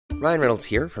Ryan Reynolds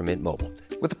here from Mint Mobile.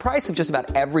 With the price of just about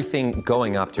everything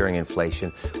going up during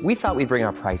inflation, we thought we'd bring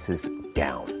our prices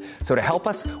down. So to help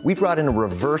us, we brought in a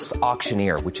reverse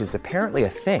auctioneer, which is apparently a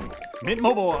thing. Mint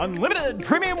Mobile Unlimited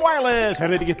Premium Wireless. How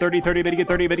to get 30, 30, bit to get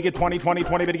 30, bit to get 20, 20,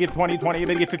 20, bit to get 20, 20,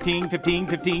 bit to get 15, 15,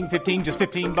 15, 15, just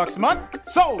 $15 a month?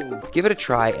 Sold! Give it a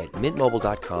try at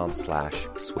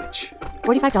mintmobile.com/switch.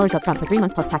 $45 up front for 3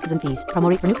 months plus taxes and fees. Promo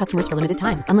rate for new customers for limited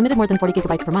time. Unlimited more than 40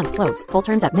 gigabytes per month. Slows full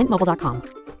terms at mintmobile.com.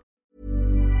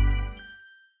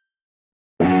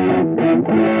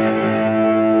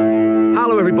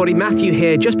 Hello everybody, Matthew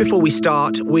here. Just before we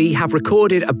start, we have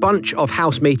recorded a bunch of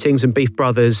house meetings and Beef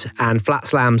Brothers and Flat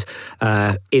Slams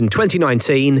in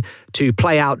 2019 to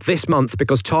play out this month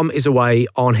because Tom is away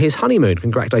on his honeymoon.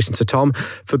 Congratulations to Tom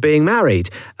for being married.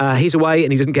 He's away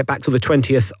and he doesn't get back till the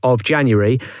 20th of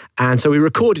January. And so we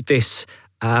recorded this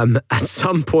at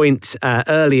some point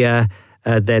earlier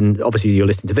than, obviously you're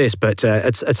listening to this, but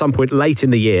at some point late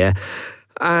in the year.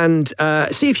 And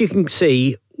see if you can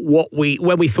see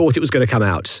when we thought it was going to come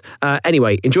out.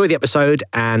 Anyway, enjoy the episode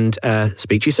and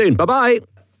speak to you soon. Bye-bye.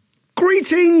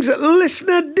 Greetings,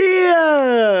 listener dear.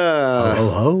 Ho, ho,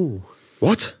 ho.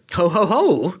 What? Ho, ho,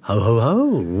 ho. Ho, ho,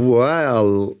 ho.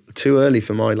 Well, too early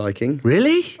for my liking.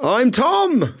 Really? I'm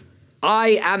Tom.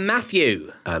 I am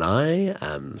Matthew. And I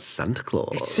am Santa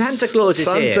Claus. Santa Claus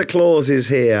is here. Santa Claus is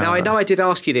here. Now, I know I did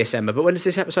ask you this, Emma, but when is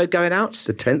this episode going out?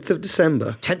 The 10th of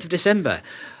December. 10th of December.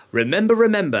 Remember,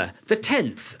 the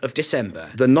 10th of December.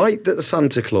 The night that the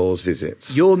Santa Claus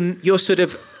visits. You're sort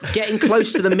of getting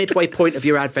close to the midway point of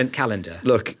your Advent calendar.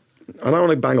 Look, I don't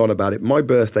want to bang on about it. My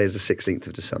birthday is the 16th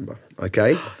of December,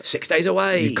 okay? 6 days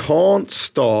away. You can't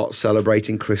start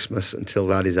celebrating Christmas until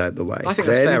that is out the way. I think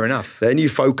that's fair enough. Then you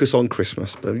focus on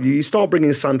Christmas. But you start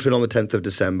bringing Santa in on the 10th of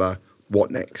December, what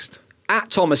next? At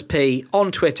Thomas P.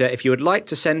 on Twitter, if you would like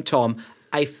to send Tom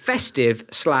a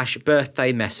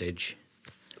festive/birthday message.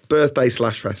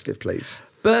 Birthday/festive, please.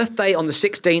 Birthday on the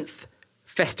 16th,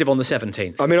 festive on the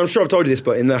 17th. I mean, I'm sure I've told you this,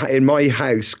 but in my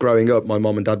house growing up, my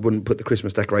mum and dad wouldn't put the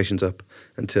Christmas decorations up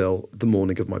until the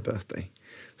morning of my birthday.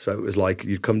 So it was like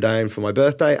you'd come down for my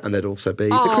birthday and there'd also be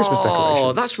the Christmas decorations.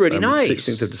 Oh, that's really nice.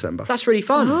 16th of December. That's really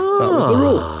fun. That was the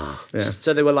rule. Yeah.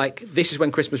 So they were like, this is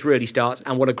when Christmas really starts,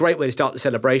 and what a great way to start the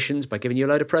celebrations by giving you a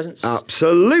load of presents.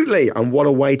 Absolutely. And what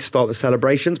a way to start the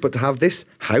celebrations, but to have this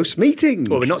house meeting.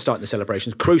 Well, we're not starting the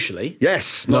celebrations, crucially.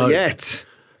 Yes, not yet.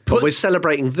 But we're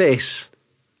celebrating this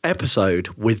episode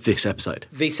with this episode.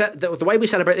 The way we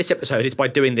celebrate this episode is by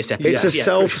doing this episode. It's a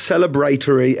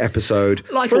self-celebratory episode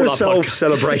like for all a our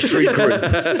self-celebratory group.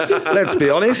 Let's be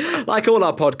honest. Like all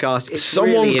our podcasts, it's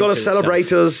someone's really got to celebrate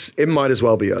itself. us. It might as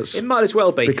well be us. It might as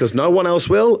well be. Because no one else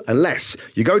will unless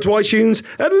you go to iTunes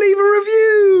and leave a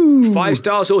review. 5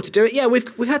 stars ought to do it. Yeah, we've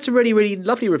had some really, really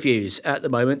lovely reviews at the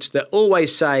moment that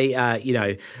always say,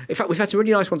 in fact, we've had some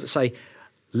really nice ones that say,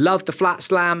 love the Flat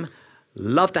Slam,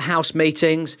 love the house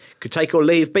meetings, could take or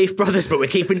leave Beef Brothers, but we're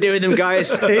keeping doing them,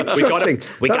 guys. we got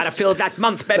to fill that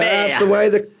month, baby. That's the way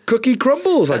the cookie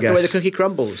crumbles, I guess. That's the way the cookie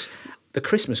crumbles. The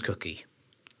Christmas cookie.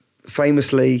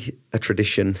 Famously a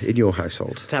tradition in your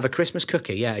household. To have a Christmas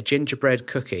cookie, yeah, a gingerbread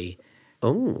cookie.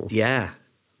 Oh. Yeah.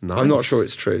 Nice. I'm not sure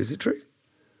it's true. Is it true?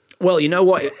 Well, you know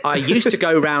what? I used to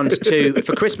go round to,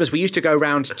 for Christmas, we used to go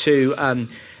round to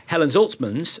Helen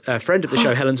Zaltzman's, a friend of the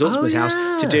show, Helen Zaltzman's house,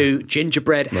 to do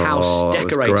gingerbread house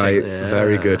decorating. That was great. Yeah.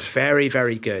 Very good. Very,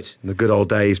 very good. In the good old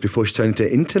days before she turned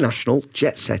into international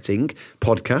jet-setting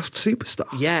podcast superstar.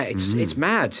 Yeah, it's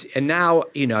mad. And now,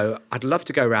 I'd love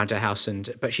to go round her house,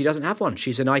 but she doesn't have one.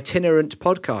 She's an itinerant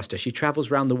podcaster. She travels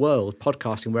around the world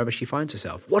podcasting wherever she finds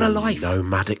herself. What a life.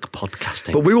 Nomadic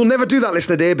podcasting. But we will never do that,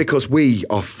 listener dear, because we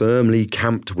are firmly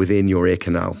camped within your ear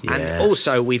canal. Yes. And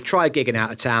also, we've tried gigging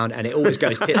out of town, and it always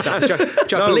goes tits up,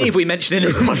 which I believe we mentioned in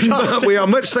this podcast. We are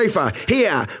much safer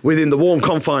here within the warm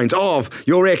confines of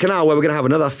your ear canal, where we're going to have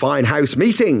another fine house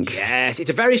meeting. Yes, it's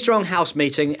a very strong house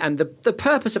meeting, and the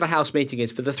purpose of a house meeting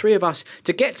is for the three of us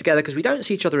to get together, because we don't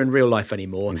see each other in real life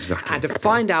anymore, exactly, and to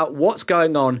find out what's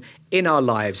going on in our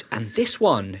lives. And this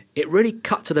one, it really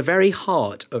cut to the very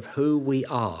heart of who we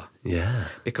are. Yeah.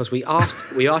 Because we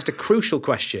asked a crucial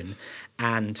question,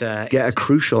 and get a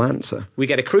crucial answer. We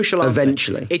get a crucial answer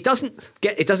eventually. It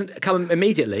doesn't come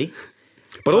immediately.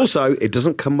 But also, it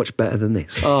doesn't come much better than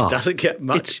this. Oh, it doesn't get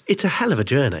much. It's a hell of a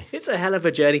journey. It's a hell of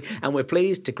a journey, and we're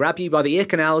pleased to grab you by the ear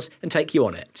canals and take you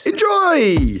on it.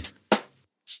 Enjoy!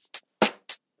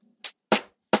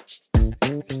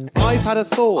 I've had a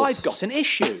thought. I've got an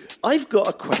issue. I've got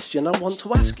a question I want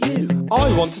to ask you.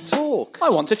 I want to talk. I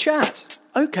want to chat.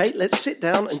 Okay, let's sit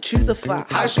down and chew the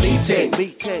fat. House meeting.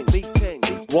 Meeting.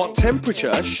 What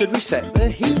temperature should we set the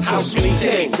heat? House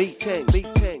meeting.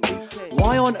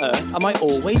 Why on earth am I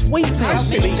always weeping? House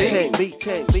meeting.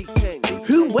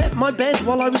 Who wet my bed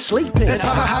while I was sleeping? Let's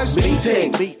have a house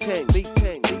meeting.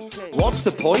 What's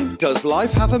the point? Does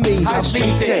life have a meaning? House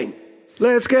meeting.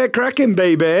 Let's get cracking,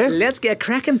 baby. Let's get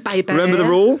cracking, baby. Remember the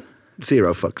rule?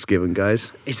 0 fucks given,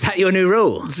 guys. Is that your new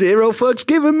rule? 0 fucks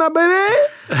given, my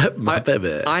baby. My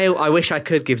baby. I wish I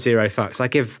could give 0 fucks. I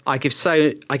give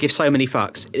so many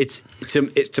fucks. It's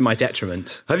to my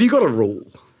detriment. Have you got a rule?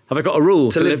 Have I got a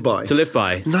rule To live by? To live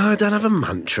by. No, I don't have a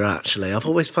mantra, actually. I've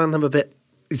always found them a bit...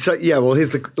 So, yeah, well, here's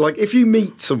the... Like, if you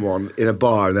meet someone in a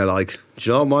bar and they're like, do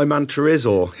you know what my mantra is?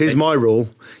 Or, here's my rule.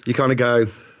 You kind of go,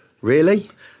 really?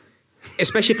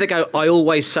 Especially if they go, I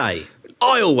always say,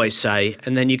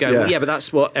 and then you go, Yeah. well, yeah, but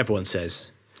that's what everyone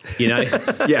says. You know?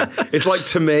 Yeah, it's like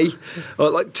to me,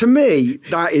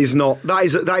 that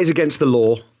is against the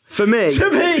law. For me,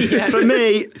 yeah. for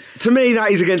me, that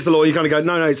is against the law. You kind of go,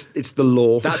 no, it's the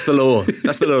law. That's the law.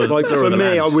 That's the law. Like the law for of the me,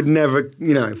 land. I would never,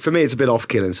 for me, it's a bit off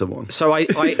killing someone. So I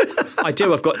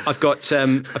do. I've got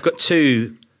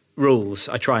 2 rules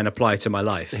I try and apply to my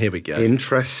life. Here we go.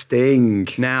 Interesting.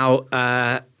 Now,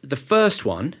 the first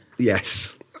one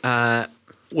Yes.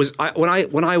 was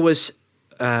when I was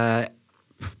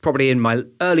probably in my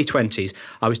early 20s.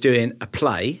 I was doing a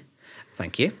play.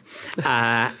 Thank you.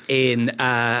 In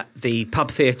the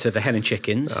pub theatre, the Hen and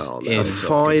Chickens. A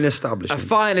fine establishment. A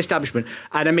fine establishment.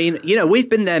 And I mean, we've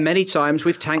been there many times.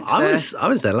 We've tanked there. I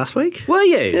was there last week. Were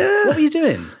you? Yeah. What were you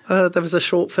doing? There was a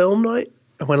short film night.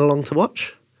 I went along to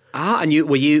watch. And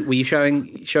were you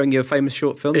showing your famous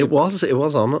short film? It was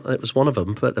on. It was one of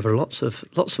them, but there were lots of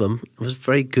them. It was a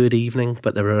very good evening,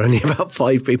 but there were only about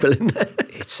 5 people in there.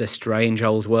 It's a strange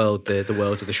old world, the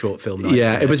world of the short film night.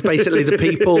 Yeah, it was basically the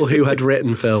people who had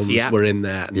written films Yeah. were in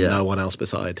there, and no one else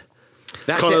beside.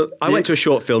 That's it. I went to a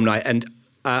short film night and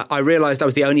I realised I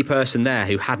was the only person there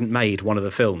who hadn't made one of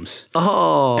the films.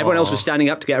 Oh, Everyone else was standing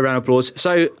up to get a round of applause.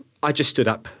 So I just stood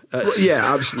up.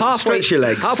 Yeah, absolutely. Stretch your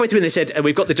legs. Halfway through, and they said,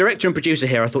 "We've got the director and producer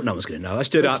here." I thought no one's going to know. I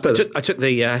stood up. I took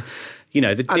the,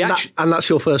 and that's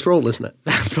your first rule, isn't it?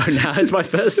 That's my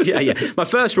first. Yeah. My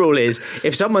first rule is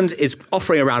if someone is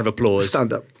offering a round of applause,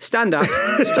 Stand up. Stand up.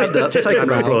 Take a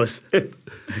round of applause. But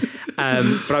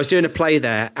I was doing a play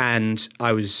there, and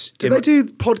I was. Do they do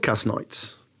podcast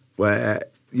nights where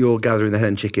you're gathering the Hen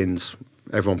and Chickens?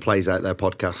 Everyone plays out their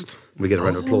podcast. We get a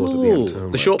round of applause at the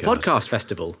end. The short podcast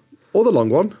festival. Or the long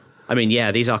one. I mean,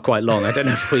 yeah, these are quite long. I don't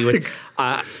know if we would.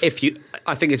 I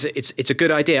think it's a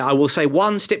good idea. I will say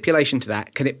one stipulation to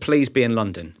that. Can it please be in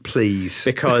London? Please.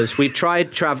 Because we've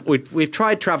tried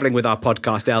travelling with our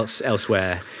podcast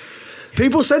elsewhere.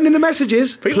 People sending the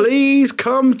messages. Please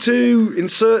come to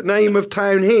insert name of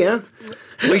town here.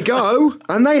 We go,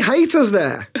 and they hate us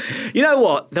there. You know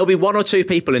what? There'll be 1 or 2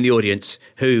 people in the audience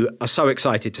who are so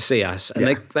excited to see us,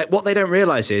 and what they don't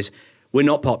realise is we're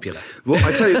not popular. Well,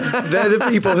 I tell you, they're the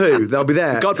people they'll be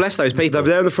there. God bless those people. They'll be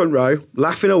there in the front row,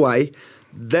 laughing away.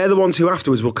 They're the ones who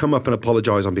afterwards will come up and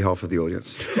apologise on behalf of the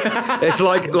audience. It's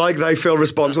like they feel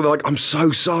responsible. They're like, I'm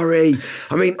so sorry.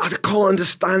 I mean, I can't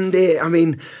understand it. I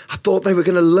mean, I thought they were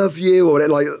going to love you. Or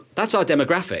that's our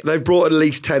demographic. They've brought at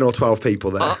least 10 or 12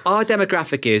 people there. Our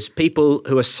demographic is people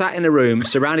who are sat in a room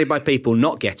surrounded by people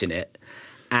not getting it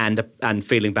and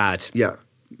feeling bad. Yeah.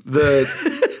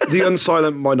 The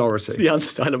unsilent minority. The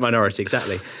unsilent minority,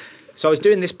 exactly. So I was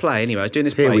doing this play anyway.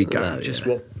 Here we go. Just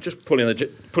pulling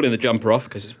the jumper off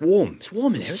because it's warm. It's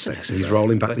warm in here, isn't it? He's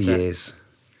rolling back the years.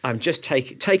 I'm just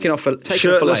taking off a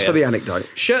Shirtless for the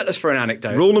anecdote. Shirtless for an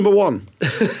anecdote. Rule number 1: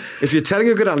 if you're telling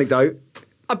a good anecdote,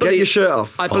 get your shirt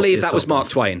off. I believe that was Mark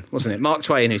Twain, wasn't it? Mark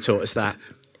Twain who taught us that.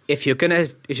 If you're gonna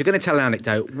tell an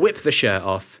anecdote, whip the shirt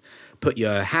off, put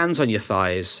your hands on your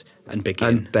thighs, and begin.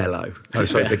 And bellow. Oh,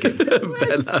 sorry, begin.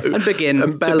 Bellow. And begin.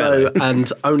 And bellow.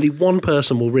 And only one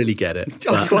person will really get it.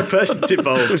 Only one person's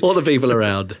involved. All the people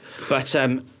around. But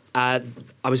I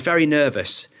was very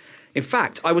nervous. In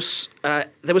fact, there was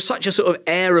such a sort of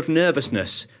air of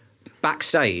nervousness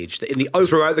backstage that in the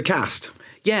throughout the cast.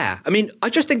 Yeah, I mean, I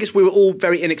just think we were all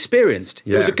very inexperienced.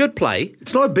 Yeah. It was a good play.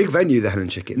 It's not a big venue, the Hen and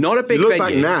Chickens. Not a big venue. You look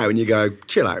back now and you go,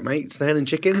 chill out, mate. It's the Hen and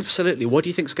Chickens. Absolutely. What do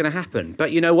you think's going to happen?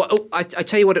 But you know what? Oh, I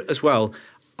tell you what as well.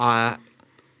 I'm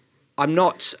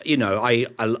not, I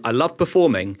love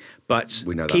performing, but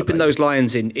keeping those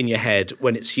lines in your head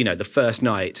when it's, the first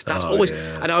night, that's always,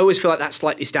 and I always feel like that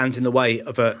slightly stands in the way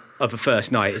of a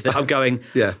first night, is that I'm going,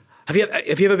 yeah. Have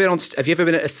you ever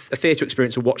been at a theatre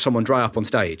experience or watched someone dry up on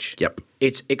stage? Yep.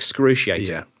 It's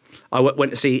excruciating. Yeah. I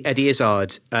went to see Eddie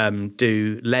Izzard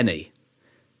do Lenny,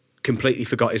 completely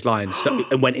forgot his lines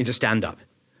and went into stand-up.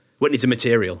 Went into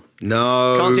material.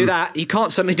 No. Can't do that. You can't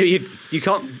suddenly you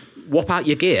can't whop out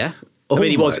your gear I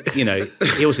mean, he was,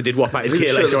 he also did whop out his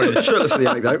gear later on. Shirtless in the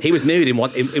anecdote. He was nude in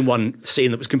one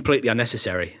scene that was completely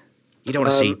unnecessary. You don't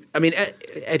want to see. I mean,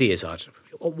 Eddie Izzard,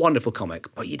 a wonderful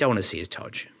comic, but you don't want to see his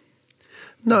Todge.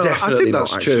 No, I Definitely think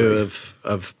that's not, true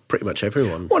actually. of pretty much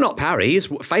everyone. Well, not Parry. He's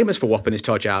famous for whopping his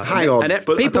Todge out. Hang on, and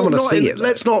but people I don't wanna want to see it,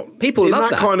 Let's not. People in love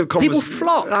that that. kind of People conversation.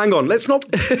 flock. Hang on, let's not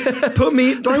put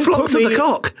me. Don't flock put to me, the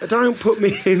cock. Don't put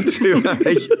me into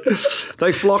a.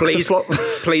 They flock Please, to flop.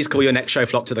 please call your next show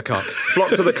 "Flock to the Cock." Flock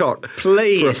to the cock.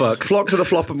 Please. For a fuck. Flock to the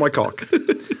flop of my cock.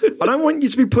 I don't want you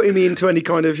to be putting me into any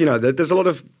kind of, there's a lot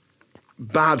of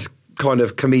bad kind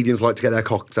of comedians like to get their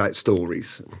cocks out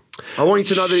stories. I want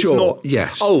you to know that Sure. it's not.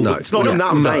 Yes. Oh, No. it's not in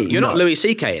that vein. You're not no. Louis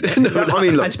C.K. in it. I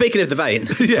mean, look. And speaking of the vein,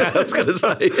 Yeah, I was going to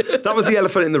say. That was the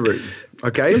elephant in the room.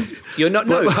 Okay. you're not.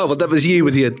 No, Well, that was you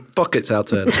with your pockets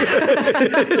outturned.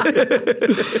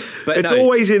 but It's no,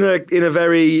 always in a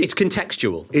very. It's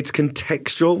contextual. It's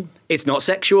contextual. It's not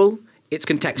sexual. It's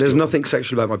contextual. There's nothing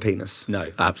sexual about my penis.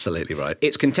 No, Absolutely right.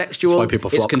 it's contextual. That's why people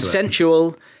it's flock to it.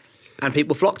 consensual, and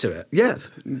people flock to it. Yeah,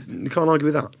 you can't argue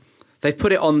with that. They've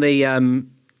put it on the.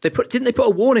 Didn't they put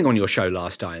a warning on your show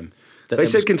last time? That They there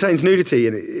said was- contains nudity,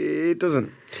 and it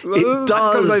doesn't. It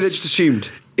does. They just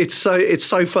assumed. It's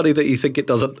so funny that you think it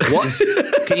doesn't. What?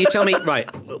 Can you tell me? Right.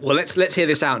 Well, let's hear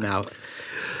this out now.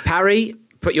 Parry,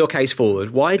 put your case forward.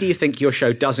 Why do you think your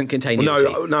show doesn't contain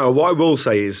nudity? No. What I will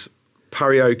say is,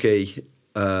 Karaoke,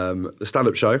 the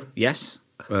stand-up show, Yes.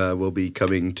 will be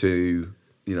coming to.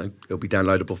 It'll be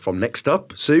downloadable from Next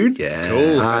Up soon. Yeah.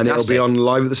 Cool, And it'll be fantastic. on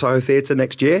live at the Soho Theatre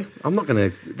next year. I'm not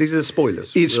going to. These are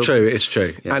spoilers. It's true. It's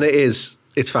true, Yeah. and it's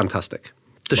fantastic.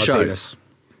 The My show. penis.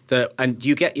 And do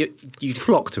you get you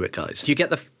Flock to it, guys. do you get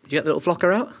the little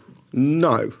flocker out?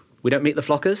 No. We don't meet the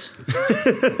flockers.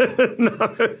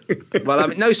 No. Well, I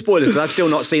mean, no spoilers because I've still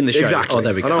not seen the show. Exactly. Oh,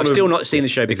 there we go. I don't I've wanna- still not seen the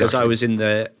show because Exactly. I was in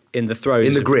the throes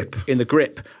In the grip. in the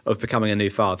grip of becoming a new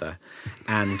father,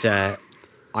 and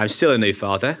I'm still a new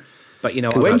father. But When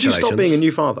did you stop Congratulations. being a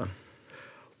new father?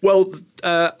 Well,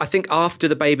 I think after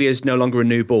the baby is no longer a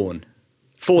newborn,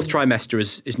 fourth trimester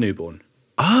is newborn.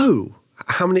 Oh,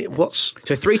 how many? What's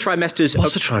So 3 trimesters. a of,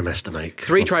 trimester, mate?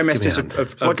 3 Come on, give me a trimesters hand.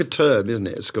 of It's like a term, isn't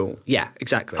it, at school? yeah,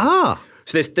 exactly. Ah.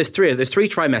 So there's 3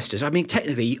 trimesters. I mean,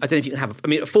 technically, I don't know if you can have. I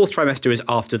mean, a fourth trimester is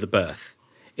after the birth.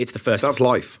 It's the first. That's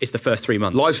life. It's the first 3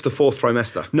 months. Life's the fourth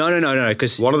trimester. No.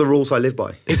 Because One of the rules I live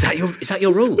by. is that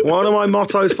your rule? One of my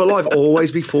mottos for life: always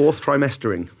be fourth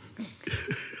trimestering.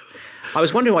 I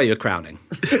was wondering why you were crowning.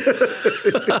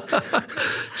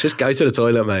 Just go to the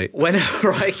toilet, mate.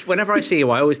 Whenever I see you,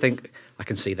 I always think I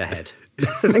can see the head.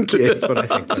 Thank you. That's what I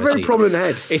think. It's a when I very see- prominent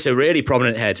head. It's a really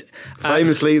prominent head.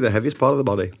 Famously, the heaviest part of the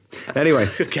body. Anyway,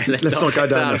 Okay, let's let's not go not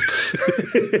go down.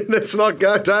 Let's not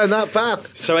go down that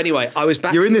path. So anyway, I was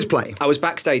back. You're in this play. I was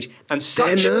backstage, and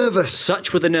They're nervous.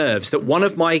 Such were the nerves that one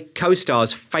of my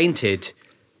co-stars fainted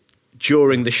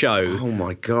during the show, Oh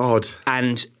my god!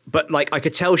 but like I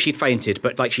could tell she'd fainted,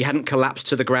 but like she hadn't collapsed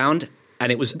to the ground,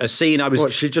 and it was a scene I was.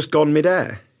 What? She'd just gone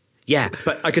midair. Yeah,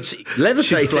 but I could see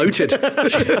Levitating. Floated.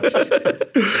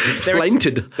 There are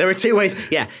Flainted. There are 2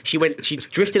 ways. Yeah, she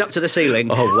drifted up to the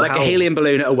ceiling Oh, like a wow. helium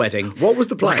balloon at a wedding. What was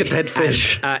the play? Like a dead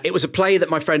fish. It was a play that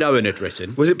my friend Owen had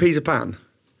written. Was it Peter Pan?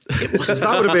 It wasn't.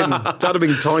 That'd have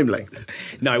been timely.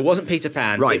 No, it wasn't Peter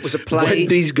Pan. Right. It was a play.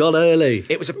 Wendy's gone early.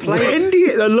 It was a play. Wendy,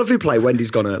 a lovely play.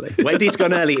 Wendy's Gone Early. Wendy's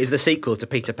Gone Early is the sequel to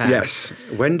Peter Pan. Yes,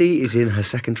 Wendy is in her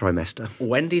second trimester.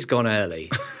 Wendy's Gone Early.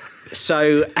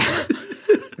 So,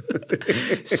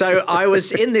 so I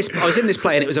was in this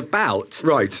play, and it was about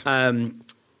Right.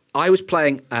 I was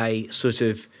playing a sort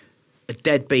of a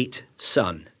deadbeat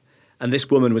son, and this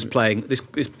woman was playing this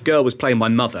girl was playing my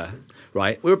mother.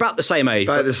 Right, we were about the same age.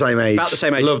 About the same age. About the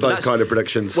same age. Love But those that's- kind of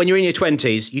predictions. When you're in your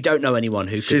 20s, you don't know anyone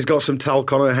who could. She's got some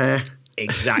talc on her hair.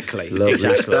 Exactly. Lovely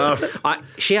exactly. stuff.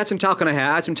 She had some talc on her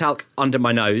hair. I had some talc under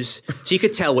my nose, so you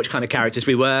could tell which kind of characters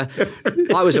we were.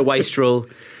 I was a wastrel.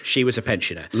 She was a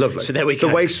pensioner. Lovely. So there we The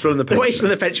go. wastrel and the pensioner. The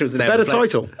wastrel and the pensioner was the name. Better of the play.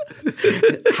 title.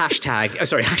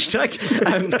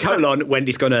 Hashtag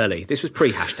Wendy's Gone Early. This was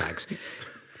pre-hashtags.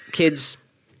 Kids,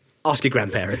 ask your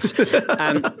grandparents.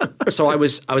 So I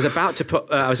was about to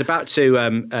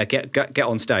get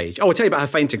on stage. Oh, I'll tell you about her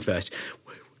fainting first.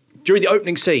 During the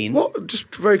opening scene, What?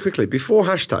 Just very quickly before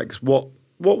hashtags. What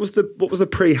was the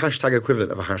pre-hashtag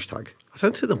equivalent of a hashtag? I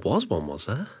don't think there was one, was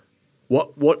there?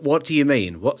 What do you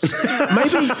mean? What's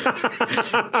maybe?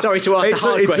 Sorry to ask the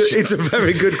hard question. It's a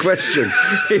very good question.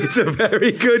 It's a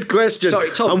very good question. Sorry,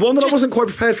 Tom, and one that I wasn't quite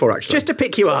prepared for, actually. Just to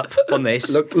pick you up on this.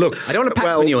 Look. I don't want to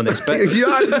patsman you on this, but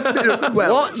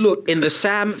what in the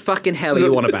Sam fucking hell are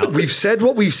you on about? We've said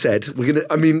what we've said.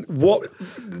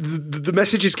 The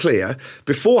message is clear.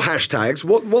 Before hashtags,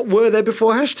 what were there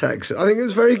before hashtags? I think it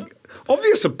was very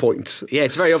obvious a point. Yeah,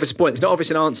 it's a very obvious point. It's not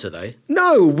obvious an answer, though.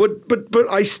 No, but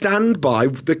I stand by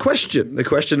the question. The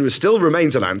question still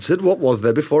remains unanswered. What was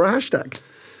there before a hashtag?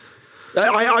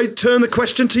 I turn the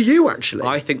question to you, actually.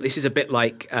 I think this is a bit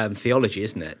like theology,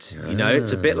 isn't it? You know,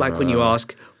 it's a bit like when you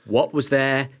ask, what was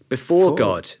there before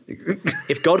God?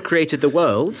 If God created the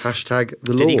world, hashtag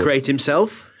the Lord. Did he create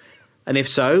himself? And if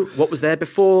so, what was there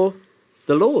before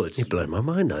the Lord? You blow my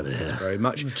mind over here. Very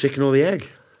much. The chicken or the egg?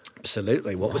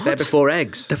 Absolutely. What was there before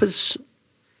eggs? There was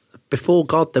before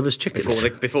God. There was chickens.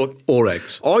 Before or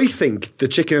eggs. I think the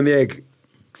chicken and the egg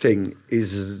thing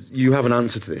is. You have an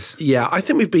answer to this. Yeah, I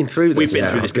think we've been through this. We've been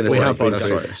through this before. We have been that's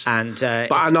through right. this. And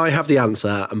I have the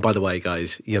answer. And by the way,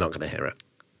 guys, you're not going to hear it.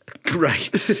 Great.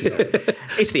 It's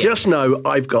the egg. Just know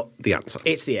I've got the answer.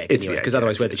 It's the egg, It's anyway, the egg, because yeah,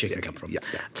 otherwise it's where'd the the chicken egg. come from? Yeah.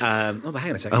 But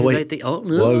hang on a second. Oh, Who wait. laid the-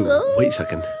 Whoa, wait a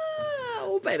second.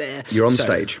 Oh, baby. You're on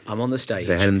stage. I'm on the stage.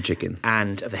 The hen and the chicken.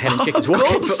 And of the hen and chickens.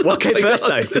 What came first,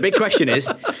 though? The big question is,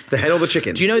 The hen or the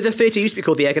chicken? do you know the theatre used to be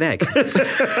called the Egg and Egg?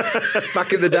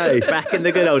 Back in the day. Back in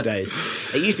the good old days.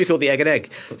 It used to be called the Egg and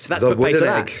Egg. So that's The put paid to wooden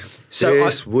that. egg. So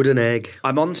This wooden egg.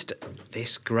 I'm on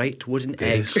this great wooden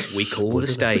egg we call the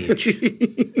stage.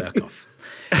 Back off.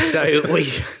 So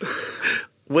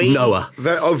we Noah.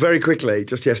 Very quickly,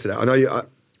 just yesterday. I know you.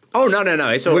 Oh no!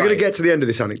 It's all We're right. going to get to the end of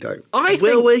this anecdote. I think.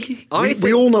 Will we?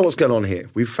 We all know what's going on here.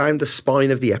 We've found the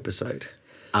spine of the episode.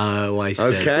 Oh, I see.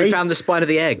 Okay. We found the spine of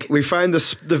the egg. We found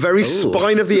the very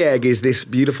spine of the egg is this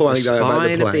beautiful anecdote about the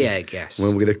spine play. of the egg, yes.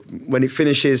 When it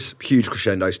finishes, huge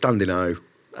crescendo, standing O.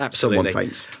 Absolutely. Someone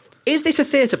faints. Is this a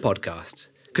theatre podcast?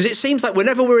 Because it seems like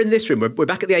whenever we're in this room, we're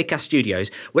back at the ACAST studios,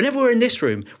 whenever we're in this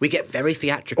room, we get very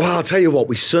theatrical. Well, I'll tell you what,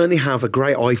 we certainly have a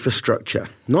great eye for structure.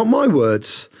 Not my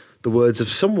words, the words of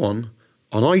someone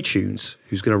on iTunes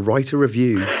who's going to write a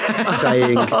review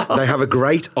saying they have a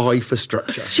great eye for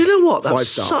structure. Do you know what? 5 That's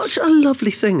stars. such a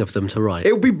lovely thing of them to write.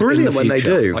 It would be brilliant in the when they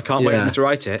future. do. I can't wait for them to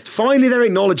write it. Finally, they're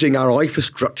acknowledging our eye for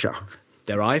structure.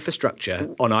 Their eye for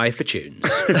structure on eye for tunes.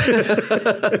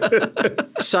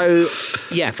 So,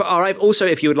 yeah, for our eye, also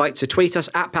if you would like to tweet us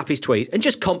at Pappy's Tweet and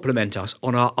just compliment us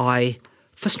on our eye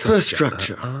for structure. For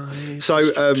structure. So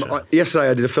yesterday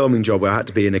I did a filming job where I had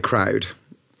to be in a crowd.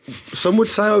 Some would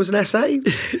say I was an essay.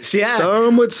 Yeah.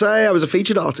 Some would say I was a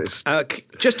featured artist.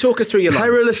 Just talk us through your lines.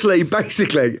 Perilously,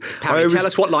 basically. Harry, tell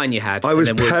us what line you had. I was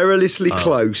and then we'll- perilously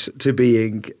close to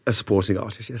being a supporting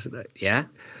artist yesterday. Yeah?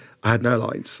 I had no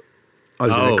lines. I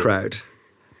was in Oh. a crowd.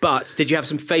 But did you have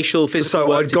some physical So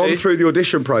work I'd to gone do? through the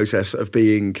audition process of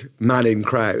being man in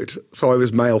crowd. So I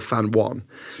was male fan 1.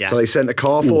 Yeah. So they sent a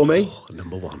car for me.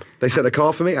 Number one. They sent a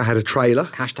car for me. I had a trailer.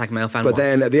 Hashtag male fan But one.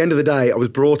 then at the end of the day, I was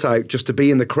brought out just to be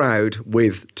in the crowd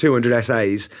with 200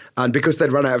 essays. And because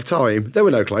they'd run out of time, there were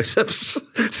no close-ups.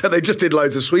 So they just did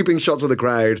loads of sweeping shots of the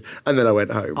crowd, and then I went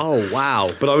home. Oh, wow.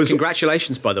 But I was-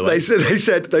 Congratulations, by the way. They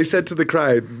said to the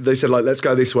crowd, they said, like, let's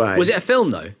go this way. Was it a film,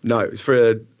 though? No, it's for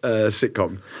a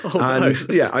sitcom. Oh, and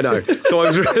yeah, I know. So I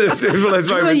was it was one of those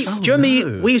Do you moments.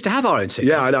 remember we used to have our own sitcom?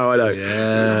 Yeah, I know.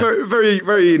 Yeah. Very, very,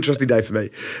 very interesting day for me.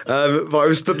 But I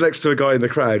was stood next to a guy in the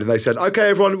crowd, and they said, "Okay,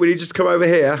 everyone, we need you to come over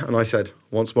here." And I said,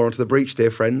 "Once more onto the breach, dear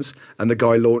friends." And the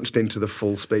guy launched into the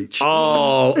full speech.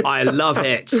 Oh, I love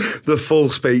it. The full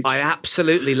speech, I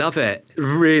absolutely love it.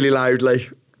 really loudly,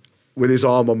 with his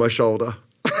arm on my shoulder.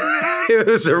 It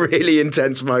was a really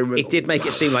intense moment. It did make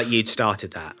it seem like you'd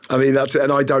started that. I mean, that's it.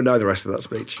 And I don't know the rest of that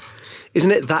speech.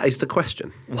 Isn't it? That is the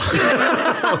question.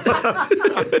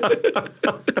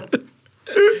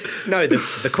 No,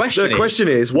 the question The question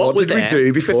is, what was did we there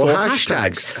do before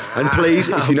hashtags? And please,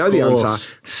 if you know the Of answer,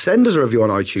 course. send us a review on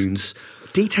iTunes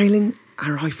detailing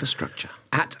our eye for structure.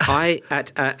 At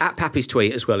Pappy's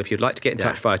Tweet as well, if you'd like to get in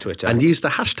touch via Twitter. And use the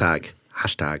hashtag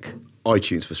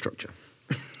iTunes for structure. ...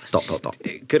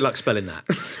 Good luck spelling that.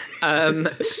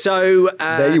 So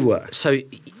There you were. So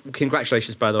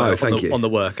congratulations, by the way, thank you. on the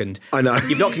work. And I know.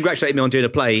 You've not congratulated me on doing a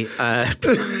play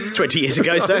 20 years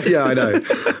ago, so... Yeah, I know.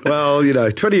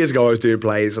 Well, 20 years ago I was doing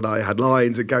plays and I had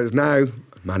lines and goes, now,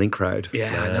 man in crowd.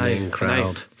 Yeah, I know. in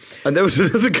crowd. And there was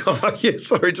another guy,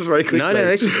 sorry, just very quickly. No,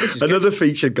 this is another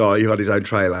featured guy who had his own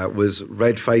trailer was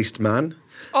Red-Faced Man.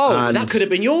 Oh, And that could have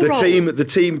been your role. The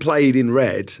team played in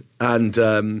red, and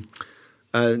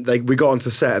we got onto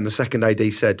set, and the second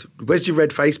AD said, "Where's your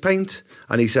red face paint?"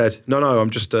 And he said, "No, I'm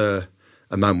just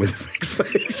a man with a red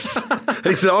face. And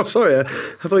he said, "Oh, sorry, I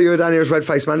thought you were Daniel's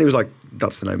red-faced man." He was like,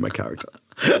 "That's the name of my character."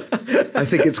 I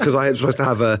think it's because I am supposed to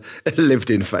have a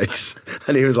lived-in face.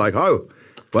 And he was like, "Oh,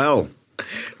 well,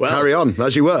 carry on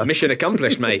as you were." Mission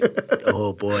accomplished, mate.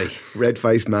 Oh boy.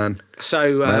 Red-faced man.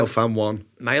 So Male fan one.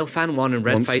 Male fan one and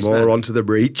Once red-faced more man. onto the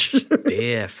breach.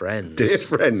 Dear friends. Dear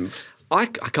friends. I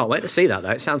can't wait to see that, though.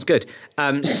 It sounds good.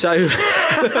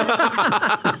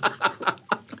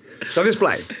 So this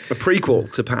play, a prequel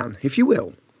to Pan, if you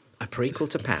will. a prequel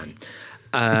to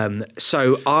Pan.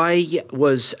 So I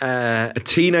was A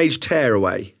teenage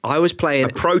tearaway. I was playing A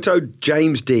proto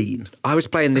James Dean. I was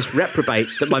playing this reprobate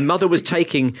that my mother was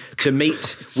taking to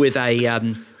meet with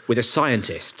a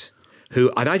scientist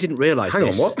who, and I didn't realise Hang on,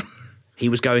 this. what? He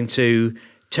was going to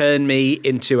turn me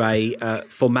into a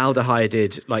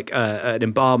formaldehyded, an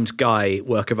embalmed guy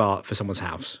work of art for someone's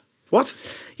house. What?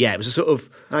 Yeah, it was a sort of.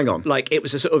 Hang on. Like it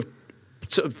was a sort of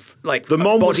like The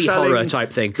mom was body selling, horror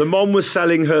type thing. The mom was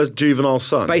selling her juvenile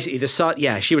son. Basically, the son.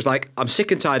 Yeah, she was like, "I'm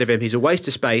sick and tired of him. He's a waste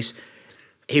of space.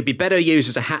 He'd be better used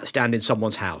as a hat stand in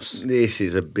someone's house." This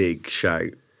is a big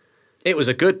shout. It was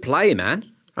a good play, man.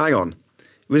 Hang on.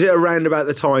 Was it around about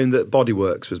the time that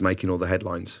Bodyworks was making all the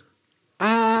headlines?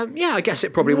 Yeah, I guess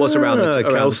it probably was around the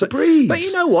Kel Surprise. But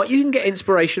you know what? You can get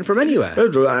inspiration from anywhere.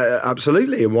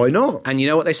 Absolutely, and why not? And you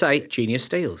know what they say? Genius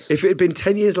steals. If it had been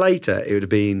 10 years later, it would have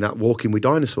been that Walking with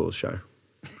Dinosaurs show.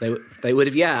 They would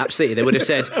have, yeah, absolutely. They would have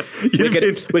said, we're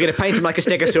going to paint him like a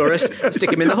stegosaurus,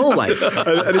 stick him in the hallway.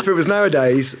 And if it was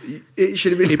nowadays, it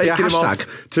should have been taken be a hashtag.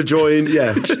 off to join,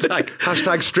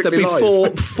 hashtag Strictly There'd be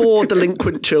Live. four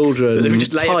delinquent children They would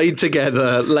just lay tied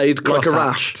together, laid Like a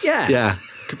cross-hatched. raft. Yeah. Yeah.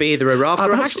 Could be either a raft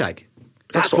or a that's- hashtag.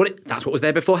 That's what was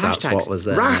there before hashtags. That's what was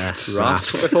there. Rafts.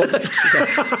 Rafts before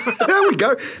hashtags. There we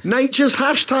go. Nature's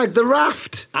hashtag, the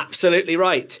raft. Absolutely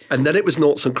right. And then it was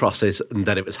noughts and crosses, and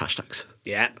then it was hashtags.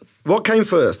 Yeah. What came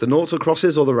first, the noughts and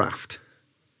crosses or the raft?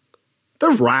 The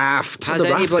raft. Has The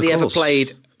raft, anybody of ever course.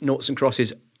 played noughts and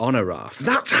crosses on a raft?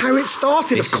 That's how it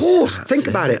started, This of is- course. Think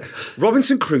about it.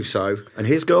 Robinson Crusoe and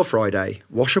his girl Friday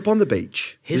wash up on the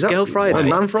beach. His Is that- Girl Friday? Oh,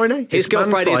 Man Friday? His Girl Man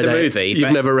Friday is a Friday. movie. You've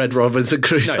but- never read Robinson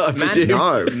Crusoe, I presume?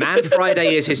 No. Man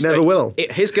Friday is his. Never will.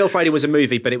 His Girl Friday was a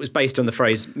movie, but it was based on the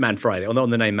phrase Man Friday, on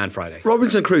the name Man Friday.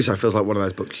 Robinson Crusoe feels like one of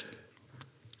those books.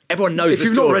 Everyone knows If the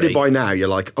you've story. not read it by now, you're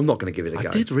like, I'm not going to give it a I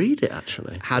go. did read it,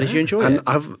 actually. How did you enjoy And it?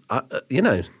 I've,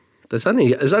 there's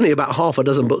only about half a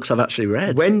dozen books I've actually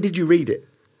read. When did you read it?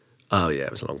 Oh, yeah,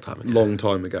 it was a long time ago. Long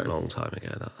time ago. Long time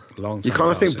ago, that. Long You time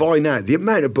kind of think ago. by now, the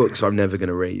amount of books I'm never going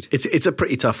to read. It's a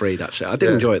pretty tough read, actually. I did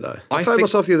Yeah. enjoy it, though. I I found think-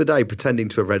 myself the other day pretending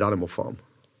to have read Animal Farm.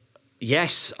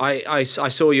 Yes, I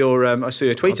saw your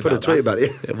tweet I put a about tweet that. about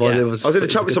it. Well, Yeah. it was, I was in a it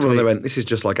chat with a good someone and they tweet. went, this is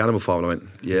just like Animal Farm. And I went,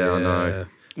 yeah, I know.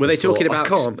 Were they I thought, talking about? I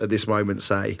can't at this moment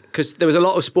say. Because there was a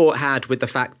lot of sport had with the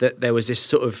fact that there was this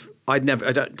sort of I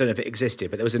don't know if it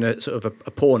existed, but there was a sort of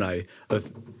a porno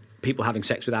of people having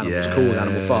sex with animals called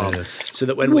Animal Farm. So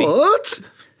that when What?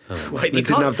 Wait, It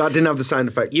didn't have the sound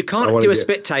effect. you I can't wanted do a it.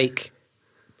 spit take.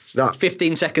 That.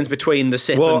 15 seconds between the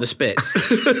sip What? and the spit.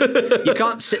 You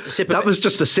can't sip. That was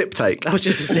just a sip take. That was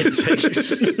just a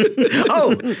sip take.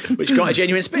 Oh, which got a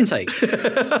genuine spit take. So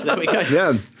there we go.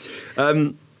 Yeah.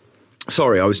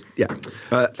 Sorry, I was. Yeah.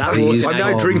 was- I'm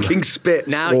now Tom. drinking spit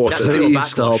Now water. that's the Please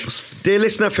backwash. stop. Dear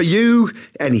listener, for you,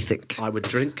 anything. I would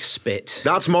drink spit.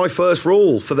 That's my first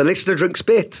rule. For the listener, drink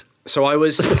spit. So I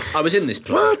was in this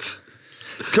play. What?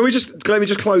 Let me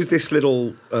just close this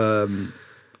little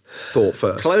thought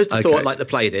first. Close the Okay. thought like the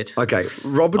play did. Okay,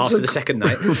 Robinson. After the second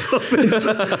night.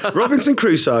 Robinson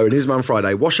Crusoe and his man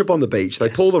Friday wash up on the beach. They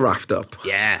pull the raft up.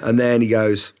 Yeah. And then he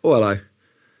goes, "Oh, hello,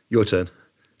 your turn."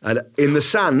 And in the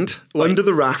sand under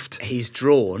the raft, He's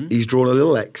drawn. he's drawn a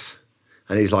little X,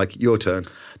 and he's like, "Your turn."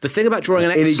 The thing about drawing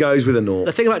an X. In he goes with a naught.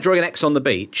 The thing about drawing an X on the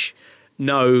beach,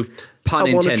 no pun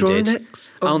I wanna draw intended, an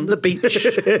X on the beach,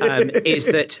 is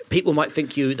that people might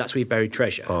think that's where you buried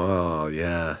treasure. Oh,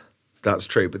 yeah. That's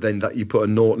true, but then you put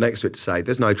a naught next to it to say,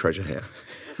 "There's no treasure here."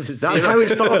 That's Zero. how it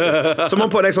started. Someone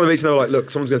put an X on the beach and they were like, "Look,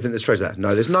 someone's going to think there's treasure there."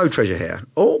 No, there's no treasure here.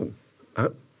 Oh.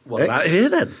 What about here,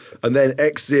 then? And then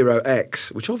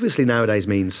X0X, which obviously nowadays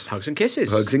means Hugs and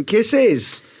kisses. hugs and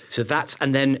kisses. So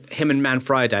and then him and Man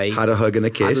Friday Had a hug and a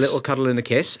had kiss. a little cuddle and a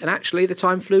kiss, and actually the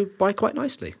time flew by quite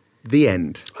nicely. The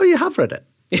end. Oh, you have read it?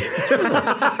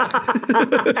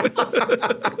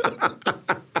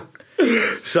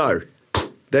 So,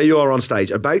 there you are on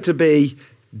stage, about to be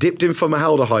dipped in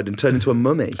formaldehyde and turned into a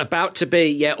mummy. About to be,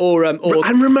 yeah, or And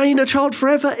remain a child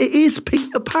forever. It is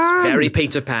Peter Pan. very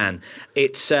Peter Pan.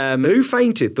 It's Who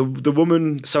fainted? The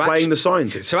woman playing the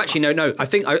scientist? So actually, no. I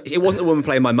think it wasn't the woman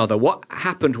playing my mother. What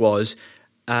happened was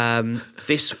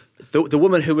this the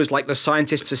woman who was like the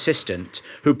scientist's assistant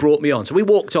who brought me on. So we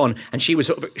walked on and she was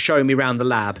sort of showing me around the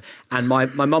lab, and my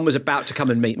mum was about to come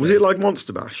and meet me. Was it like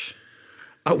Monster Mash?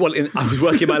 Oh, well, I was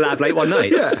working in my lab late one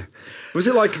night. Yeah. Was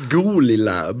it like Ghoulie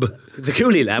Lab? The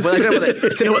Ghoulie Lab? Well, I don't know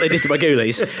what they did to my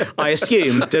ghoulies. I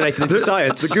assume donated them to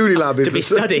science. The Ghoulie Lab is to be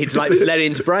studied, like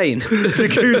Lenin's brain. The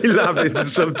Ghoulie Lab is the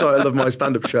subtitle of my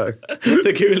stand-up show.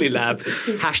 The Ghoulie Lab.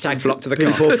 Hashtag flock to the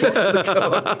cock. People flock to the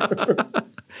cock.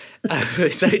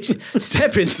 So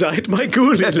step inside my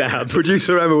Ghoulie Lab.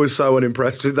 Producer Emma was so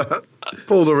unimpressed with that.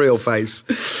 Pulled a real face.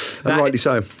 And rightly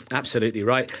so. Absolutely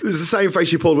right. It was the same face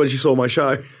she pulled when she saw my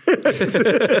show.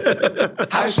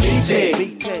 House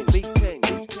meeting.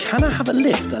 Can I have a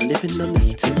lift? I live in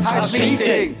Nuneaton. House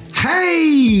meeting.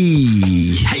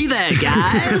 Hey there,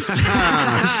 guys.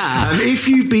 If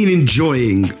you've been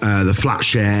enjoying the Flat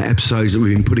Share episodes that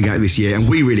we've been putting out this year, and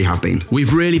we really have been.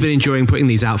 We've really been enjoying putting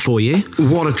these out for you.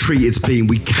 What a treat it's been.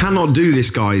 We cannot do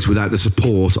this, guys, without the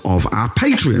support of our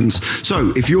Patreons.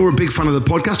 So if you're a big fan of the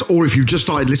podcast, or if you've just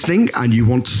started listening and you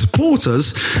want to support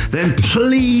us, then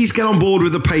please get on board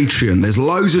with the Patreon. There's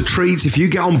loads of treats if you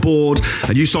get on board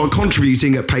and you start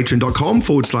contributing at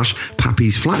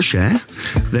patreon.com/Pappy's Flat Share.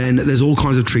 Then there's all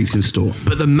kinds of treats in store.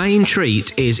 But the main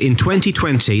treat is in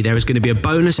 2020, there is going to be a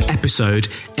bonus episode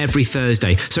every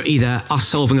Thursday. So either us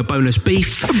solving a bonus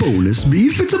beef. A bonus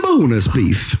beef? It's a bonus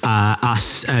beef.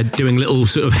 Us doing a little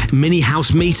sort of mini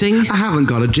house meeting. I haven't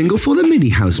got a jingle for the mini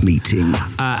house meeting.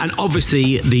 And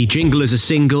obviously the jingle as a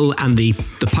single and the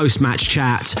post-match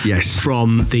chat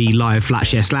from the live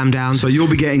Flatshare Slamdown. So you'll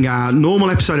be getting our normal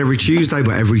episode every Tuesday,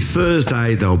 but every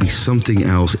Thursday there'll be something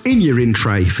else in your in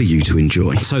tray for you to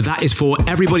enjoy. So that is for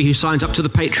everybody who signs up to the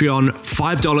Patreon,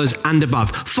 $5 and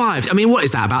above. I mean, what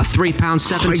is that, about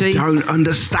 £3.70? I don't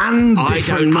understand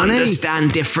different money. I don't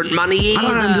understand different money either. I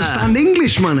don't understand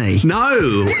English money.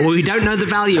 No, we don't know the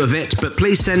value of it, but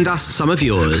please send us some of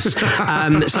yours.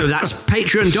 So that's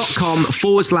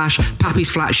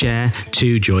patreon.com/Pappy's Flat Share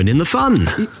to join in the fun.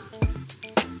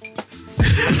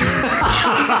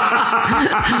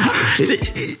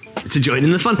 to join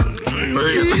in the fun.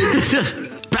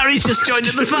 Barry's just joined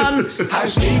in the fun.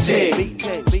 House meeting.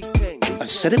 I've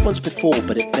said it once before,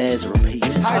 but it bears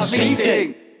repeating. House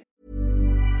meeting.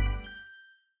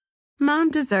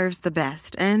 Mom deserves the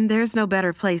best, and there's no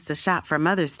better place to shop for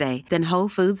Mother's Day than Whole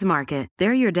Foods Market.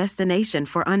 They're your destination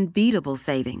for unbeatable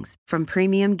savings, from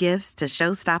premium gifts to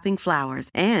show-stopping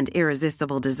flowers and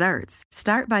irresistible desserts.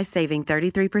 Start by saving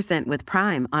 33% with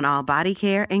Prime on all body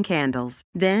care and candles.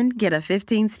 Then get a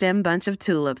 15-stem bunch of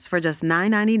tulips for just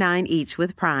 $9.99 each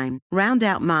with Prime. Round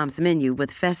out Mom's menu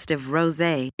with festive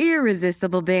rosé,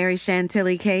 irresistible berry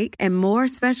chantilly cake, and more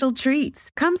special treats.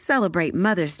 Come celebrate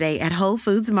Mother's Day at Whole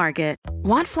Foods Market.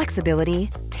 Want flexibility?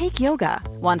 Take yoga.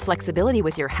 Want flexibility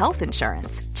with your health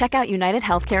insurance? Check out United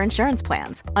Healthcare Insurance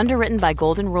Plans. Underwritten by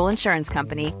Golden Rule Insurance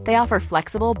Company, they offer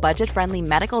flexible, budget-friendly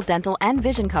medical, dental, and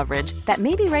vision coverage that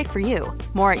may be right for you.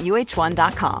 More at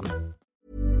UH1.com.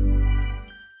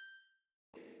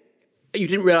 You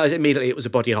didn't realise immediately it was a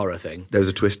body horror thing. There was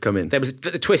a twist coming.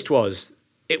 The twist was...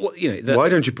 Why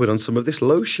don't you put on some of this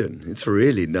lotion? It's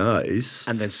really nice.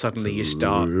 And then suddenly you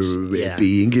start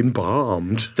being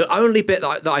embalmed. The only bit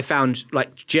that I found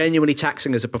like genuinely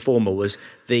taxing as a performer was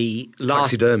the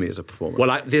last taxidermy as a performer. Well,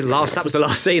 that was the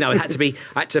last scene. I had to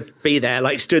be there,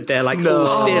 like stood there, like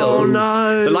all still. Oh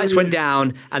no! The lights went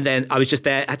down, and then I was just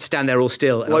there. I had to stand there all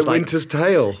still. And like Winter's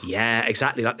Tale. Yeah,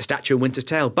 exactly, like the statue in Winter's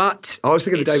Tale. But I was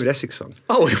thinking the David Essex song.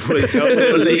 Oh, it was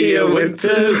only a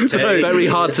Winter's Tale. Very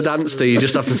hard to dance to. You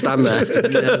just have to stand there.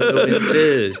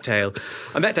 Winter's Tale.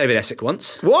 I met David Essex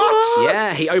once. What?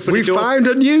 Yeah, he opened a door. We found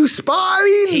a new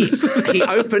spine. He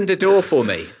opened a door for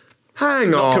me.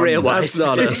 Hang not on. Career-wise. That's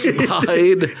not a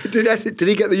spine. Did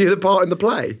he get you the part in the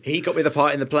play? He got me the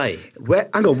part in the play.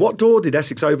 Hang on, what door did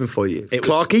Essex open for you?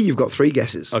 Clarkey, you've got 3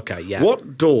 guesses. Okay, yeah.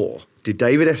 What door did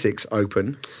David Essex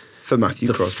open for Matthew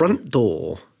Crosby? The front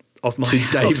door. Of my to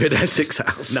house. David Essex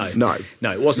house. No,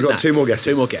 it wasn't. You've got 2 more guesses.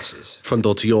 2 more guesses. Front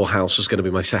door to your house was going to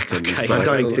be my second. Okay, I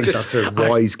don't think that's a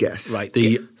wise guess. Right.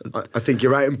 I think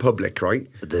you're out in public, right?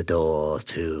 The door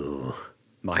to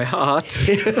my heart.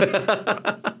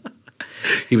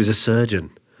 He was a surgeon.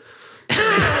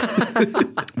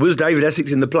 Was David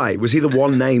Essex in the play? Was he the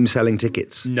one name selling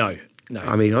tickets? No.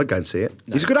 I mean, I'd go and see it.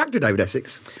 No. He's a good actor, David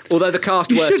Essex. Although the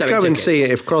cast were selling tickets. You should go and see it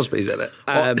if Crosby's in it.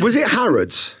 Was it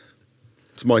Harrods?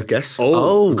 It's my guess.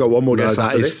 We've got one more guess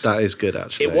after this. That is good,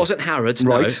 actually. It wasn't Harrods,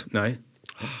 right? No.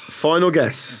 Final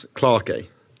guess, Clarkey.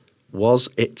 Was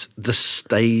it the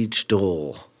stage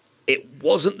door? It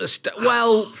wasn't the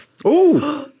well.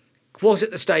 Oh. Was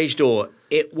it the stage door?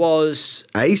 It was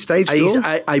A stage door?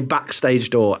 A backstage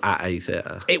door at a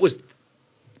theatre. It was.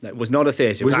 No, it was not a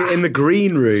theatre. Was it in the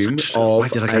green room Why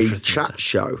of did I go for a a chat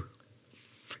show?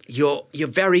 You're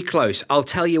very close. I'll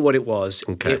tell you what it was.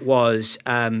 Okay. It was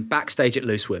backstage at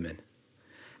Loose Women,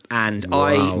 and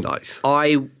Nice.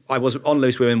 I was on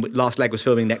Loose Women. Last Leg was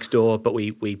filming next door, but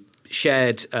we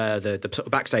shared the sort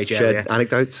of backstage area. Shared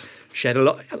anecdotes? Shared a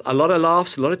lot of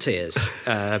laughs, a lot of tears.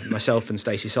 Myself and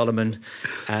Stacey Solomon,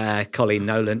 Colleen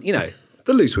Nolan. You know.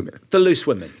 The Loose Women. The Loose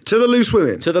Women. To the Loose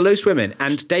Women. To the Loose Women.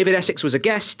 And David Essex was a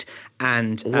guest.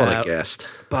 And What a guest.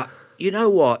 But you know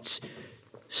what?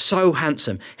 So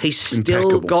handsome. He's still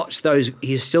Impeccable. got those.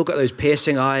 He's still got those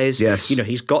piercing eyes. Yes. You know,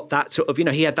 he's got that sort of. You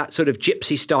know, he had that sort of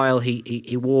gypsy style.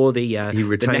 He wore the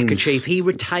neckerchief. He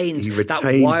retains that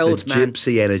wild the man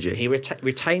gypsy energy. He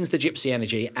retains the gypsy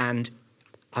energy, and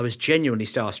I was genuinely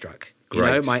starstruck. You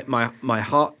Great. know, my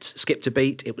heart skipped a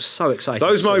beat. It was so exciting.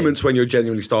 Those to see him. moments when you're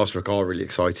genuinely starstruck are really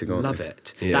exciting, aren't Love they?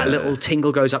 it. Yeah. That little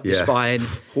tingle goes up your Yeah. spine,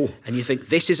 and you think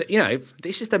this is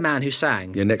the man who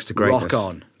sang. You're next to greatness. Rock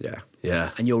On. Yeah. Yeah.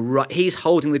 And you're right. He's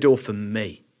holding the door for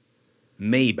me,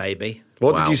 baby.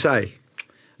 What Wow. did you say?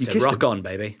 You said, kissed rock him. on,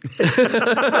 baby.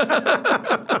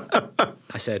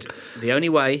 I said, the only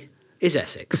way is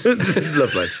Essex.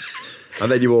 Lovely.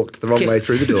 And then you walked the wrong way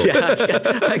through the door. Yeah,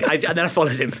 and then I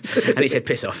followed him, and he said,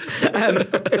 "Piss off."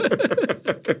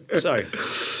 So,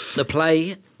 the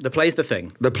play's the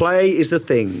thing. The play is the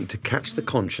thing to catch the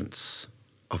conscience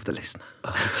of the listener.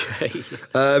 Okay.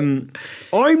 I'm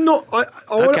not. I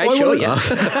Okay, sure, wanna, yeah.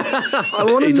 I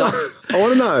want to know. I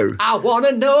want to know. I want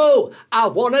to know. I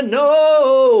want to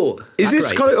know. Is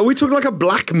this kind of? Are we talking like a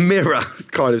Black Mirror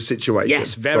kind of situation?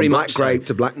 Yes, very From much Black so. Grape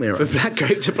to Black Mirror. From Black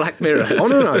Grape to Black Mirror. I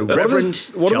want to know. Reverend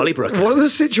Charlie Brooker. Brooker. What are the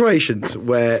situations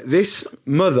where this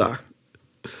mother,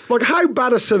 like, how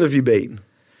bad a son have you been?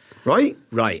 Right?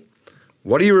 Right.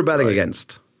 What are you rebelling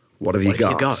against? What have you What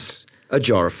have got? you got? A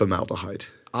jar of formaldehyde.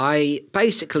 I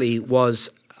basically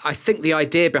I think the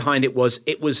idea behind it was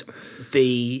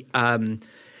the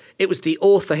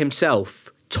author himself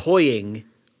toying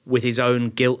with his own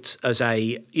guilt as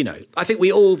I think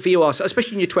we all view ourselves,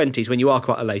 especially in your 20s when you are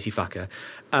quite a lazy fucker,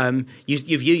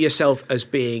 you view yourself as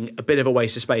being a bit of a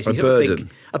waste of space. A And you sometimes burden.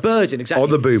 Think, a burden, exactly.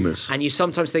 On the boomers. And you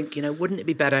sometimes think, wouldn't it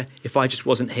be better if I just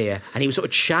wasn't here? And he was sort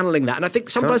of channeling that. And I think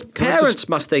sometimes can I parents just-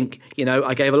 must think,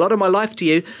 I gave a lot of my life to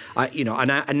you,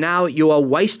 and now you are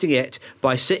wasting it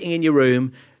by sitting in your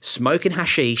room, smoking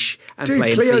hashish and Dude,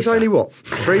 playing Cleo's FIFA. only what?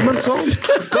 3 months old?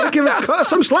 Got to give her cut her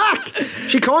some slack.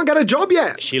 She can't get a job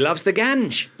yet. She loves the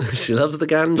ganj. She loves the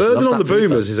ganj. Burden loves on the that FIFA.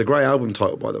 Boomers is a great album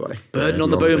title, by the way. Burden on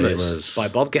the Boomers by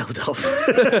Bob Geldof.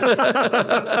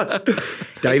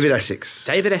 David Essex.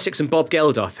 David Essex and Bob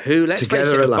Geldof, who, let's Together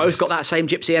face it, at have last. both got that same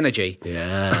gypsy energy.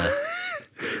 Yeah.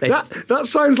 That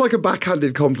sounds like a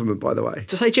backhanded compliment, by the way.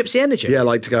 To say gypsy energy? Yeah,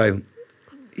 like to go,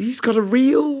 he's got a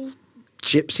real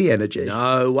gypsy energy.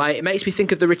 No way. It makes me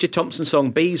think of the Richard Thompson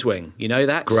song Beeswing. You know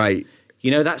that? Great.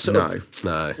 You know that sort of...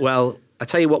 No. Well, I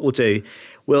tell you what we'll do.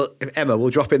 Emma, we'll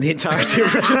drop in the entirety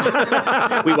of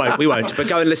Richard. We won't. But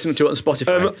go and listen to it on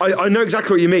Spotify. I know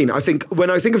exactly what you mean. I think when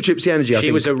I think of gypsy energy, I She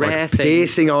think was a rare like thing.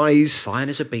 piercing eyes, Fine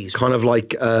as a bee's kind of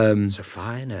like so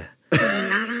fine a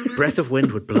breath of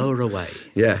wind would blow her away.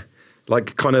 yeah,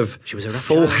 like kind of She was a rough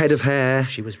full child. head of hair,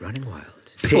 She was running wild.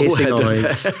 piercing Full head of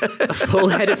eyes. A full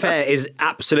head of hair is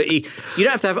absolutely... You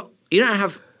don't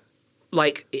have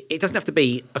like, it doesn't have to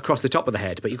be across the top of the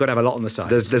head, but you've got to have a lot on the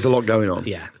sides. There's a lot going on.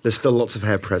 Yeah. There's still lots of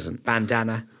hair present.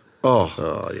 Bandana.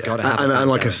 Oh, yeah. Gotta have and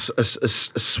like a bandana.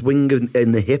 swing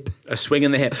in the hip. A swing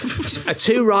in the hip. A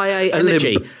two-rye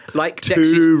energy. limp. Like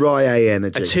Dexys- Two rye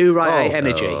energy. A two-rye Oh,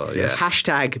 energy. yes.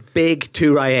 Hashtag big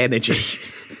two-rye energy.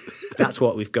 That's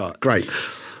what we've got. Great.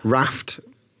 Raft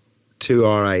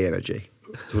 2RA energy.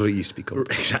 That's what it used to be called.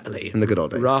 Exactly. In the good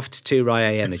old days. Raft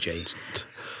two-rye energy.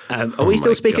 Are we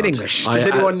still my speaking God. English? Does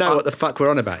anyone know what the fuck we're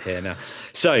on about here now?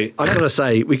 So, I'm going to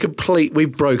say, we've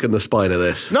broken the spine of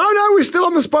this. No, we're still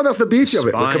on the spine. That's the beauty of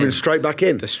it. We're Spine. coming straight back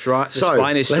in. the spine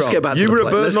is strong. let's get back to You the were a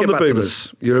play. burden Let's on get the back to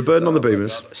boomers. You're a burden on the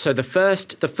boomers. So the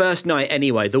first night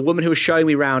anyway, the woman who was showing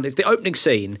me round, it's the opening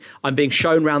scene, I'm being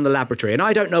shown round the laboratory and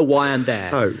I don't know why I'm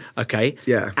there. Oh. Okay?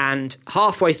 Yeah. And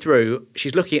halfway through,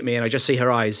 she's looking at me and I just see her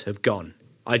eyes have gone.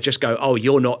 I just go, oh,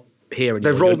 you're not here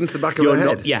anymore. They've rolled into the back of you're her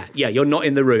not, head. Yeah, you're not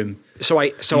in the room. So Do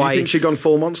you think she'd gone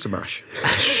full Monster Mash?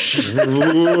 she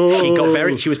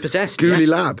was possessed. Ghoulie yeah.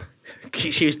 Lab.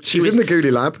 She She's was in the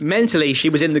Ghoulie Lab. Mentally, she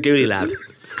was in the Ghoulie Lab.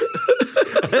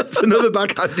 It's another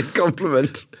backhanded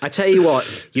compliment. I tell you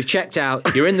what, you've checked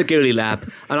out, you're in the Ghoulie lab,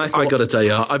 and I thought... I got to tell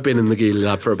you, I've been in the Ghoulie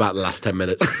lab for about the last 10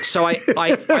 minutes. So I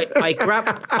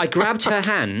grabbed her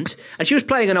hand, and she was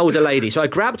playing an older lady, so I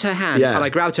grabbed her hand and I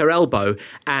grabbed her elbow,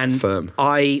 and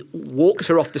I walked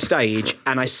her off the stage,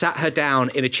 and I sat her down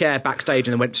in a chair backstage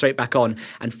and then went straight back on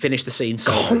and finished the scene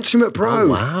solo. Consummate pro. Oh,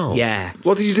 wow. Yeah.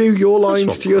 What did you do? Your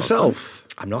lines to yourself?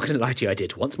 I'm not going to lie to you. I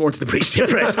did once more into the breach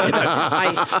difference.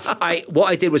 What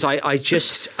I did was I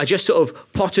just sort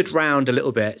of pottered round a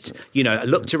little bit. I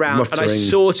looked around Muttering. and I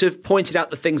sort of pointed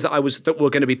out the things that were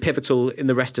going to be pivotal in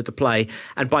the rest of the play.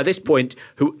 And by this point,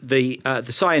 the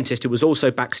scientist who was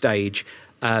also backstage,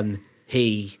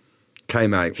 he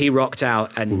came out. He rocked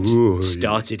out and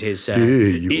started his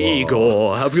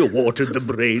Igor, have you watered the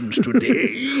brains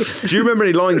today? Do you remember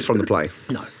any lines from the play?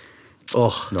 No.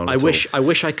 Oh, I wish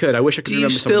I could. I wish I could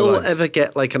remember some of the Do you lines. still ever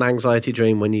get like an anxiety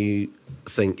dream when you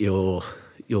think you're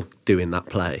doing that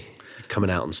play, coming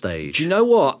out on stage? Do you know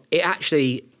what? I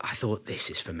thought, this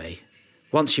is for me.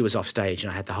 Once she was off stage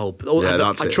and I had the whole...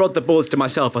 I trod the boards to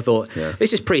myself. I thought,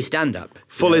 this is pre-stand-up.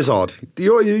 Full Izzard.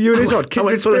 You and Izzard. I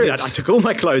went full Izzard. I took all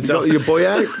my clothes off. You got your boy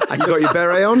out? You got your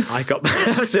beret on? I got...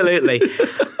 Absolutely.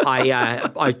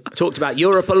 I talked about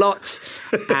Europe a lot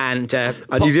and...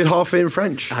 and you did half of it in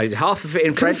French? I did half of it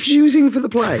in French. Confusing for the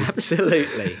play.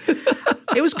 Absolutely.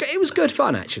 It was good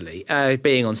fun, actually,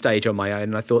 being on stage on my own.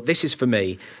 And I thought, this is for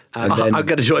me. I'm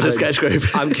going to join the sketch group.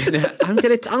 I'm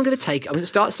going to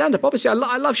start stand up. Obviously,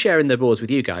 I love sharing the boards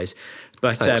with you guys,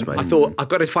 but Thanks, I thought I've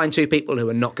got to find two people who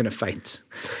are not going to faint,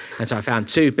 and so I found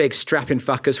two big strapping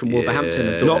fuckers from Wolverhampton.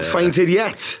 And thought, not fainted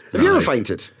yet. Have you ever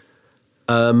fainted?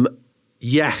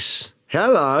 Yes.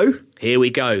 Hello. Here we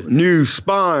go. New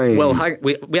spine. Well,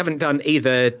 we haven't done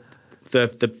either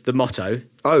the motto.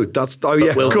 Oh,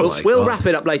 yeah. We'll wrap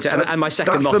it up later. And my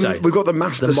second motto. We've got the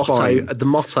master spine. The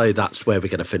motto, that's where we're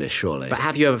going to finish, surely. But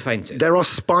have you ever fainted? There are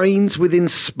spines within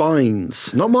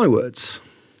spines. Not my words.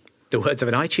 The words of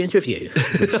an iTunes review.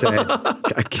 It said,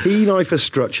 a keen eye for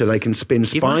structure. They can spin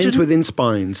spines within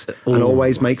spines and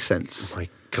always make sense. Oh my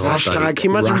God. Hashtag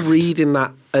can you imagine raft. reading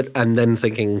that and then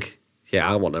thinking,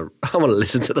 yeah, I want to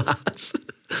listen to that.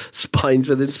 Spines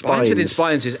within spines. Spines within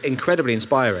spines is incredibly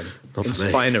inspiring.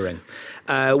 Inspiring.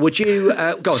 Would you go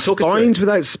on, talk us through Spines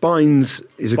Without Spines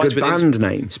is a good band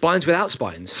name. Spines Without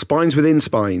Spines. Spines Within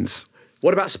Spines.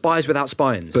 What about Spies Without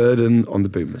Spines? Burden on the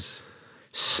Boomers.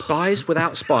 Spies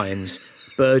Without Spines.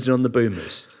 Burden on the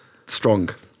Boomers. Strong.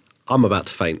 I'm about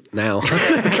to faint now.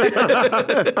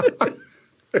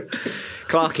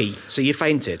 Clarky, so you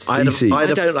fainted. I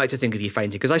don't like to think of you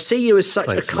fainting because I see you as such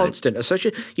a constant, as such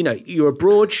a, you're a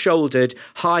broad-shouldered,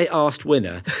 high-arsed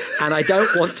winner, and I don't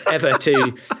want ever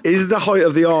to... Is the height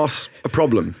of the arse a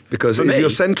problem? Because is your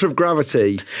centre of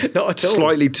gravity not at all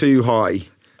slightly too high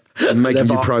and making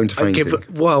you prone to fainting?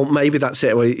 Well, maybe that's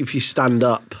it. If you stand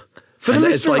up... For the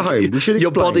listener at home, we should explain.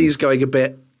 Your body's going a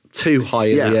bit too high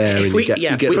in the air.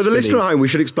 For the listener at home, we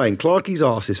should explain. Clarky's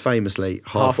arse is famously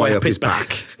halfway up his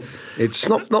back. It's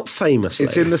not famous.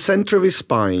 It's in the centre of his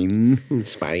spine.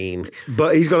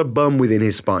 But he's got a bum within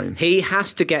his spine. He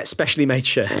has to get specially made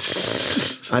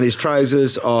shirts. And his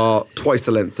trousers are twice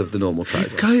the length of the normal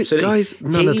trouser. Guys,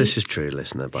 none of this is true,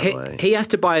 listener, by the way. He has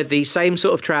to buy the same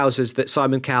sort of trousers that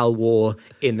Simon Cowell wore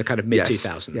in the kind of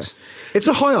mid-2000s. Yes. It's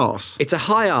a high arse. It's a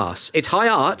high arse. It's high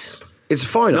art. It's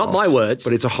fine Not arse, my words.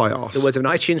 but it's a high arse. The words of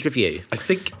an iTunes review. I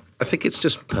think it's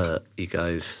just pert, you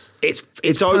guys. It's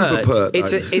over pert.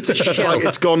 It's a shelf.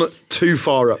 It's gone too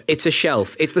far up. It's a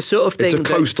shelf. It's the sort of thing. It's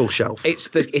a coastal shelf. It's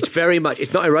very much.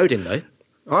 It's not eroding though.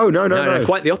 Oh no!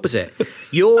 Quite the opposite.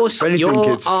 Your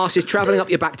arse is travelling up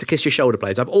your back to kiss your shoulder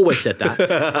blades. I've always said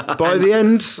that. By the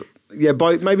end,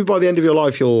 maybe by the end of your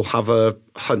life, you'll have a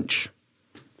hunch.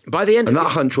 By the end, and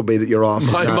that hunch will be that your arse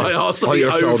is now my arse will be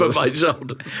over my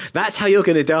shoulder. That's how you're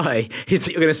going to die. Is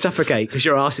that you're going to suffocate because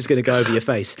your arse is going to go over your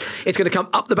face. It's going to come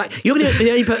up the back. You're going to be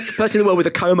the only person in the world with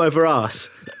a comb over arse.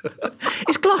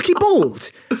 Is Clarky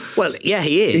bald? Well, yeah,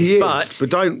 he is. But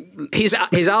don't. His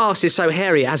arse is so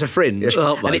hairy it has a fringe,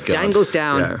 and it dangles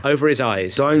down over his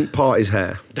eyes. Don't part his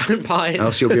hair. Don't part it.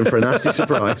 Else you'll be in for a nasty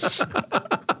surprise.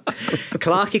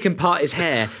 Clarky can part his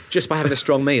hair just by having a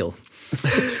strong meal.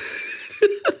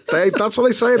 That's what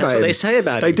they say about him. That's what they say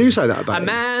about him. They do say that about him. A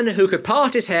man who could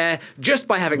part his hair just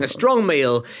by having a strong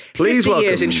meal. Please 50 welcome.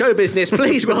 years in show business.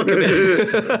 Please welcome him.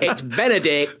 It's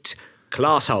Benedict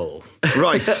Classhole.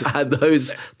 Right. And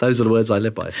those are the words I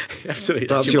live by. Absolutely.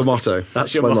 That's your motto.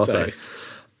 That's my motto.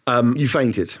 You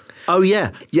fainted. Oh,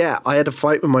 yeah. Yeah, I had a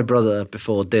fight with my brother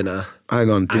before dinner. Hang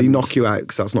on. Did he knock you out?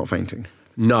 Because that's not fainting.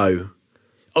 No.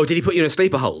 Oh, did he put you in a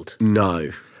sleeper hold?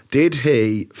 No. Did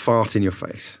he fart in your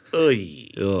face?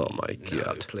 Oh my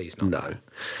God! Please not. No.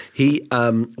 He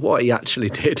what he actually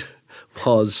did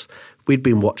was we'd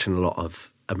been watching a lot of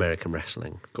American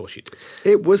wrestling. Of course you did.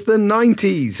 It was the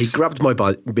 90s. He grabbed me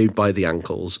by the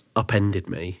ankles, upended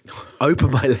me,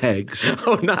 opened my legs,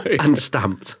 Oh no! and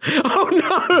stamped. Oh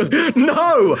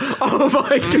no! Oh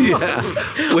my God! Yeah.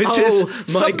 Which Oh, is my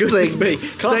something goodness me.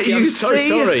 that Clarky, I'm you so see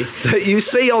sorry. that you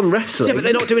see on wrestling. Yeah, but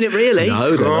they're not doing it really.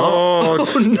 No, they're not. Oh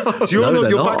no! So you're No, they're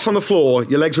your not. back's on the floor,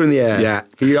 your legs are in the air. Yeah.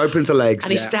 He opens the legs.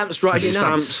 And he stamps right in your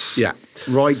nuts. Stamps Yeah.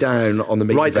 right down on the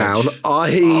meat Right veg. down.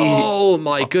 Oh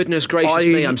my goodness gracious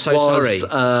me! I'm so sorry.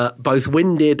 was both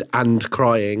winded and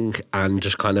crying, and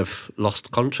just kind of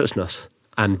lost consciousness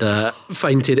and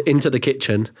fainted into the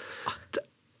kitchen.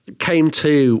 Came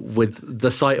to with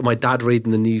the sight of my dad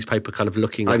reading the newspaper, kind of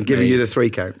looking at I'm giving me. you the 3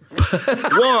 count. 1,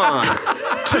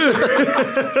 2.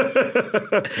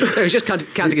 He was just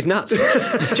counting his nuts,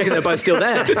 checking they're both still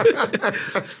there. 3.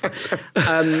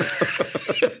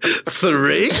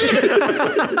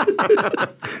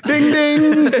 Ding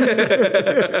ding.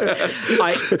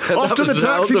 Off to the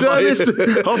taxidermist.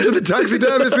 Off to the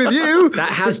taxidermist with you. That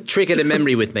has triggered a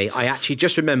memory with me. I actually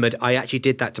just remembered I actually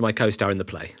did that to my co-star in the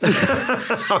play.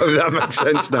 Oh, that makes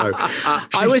sense now.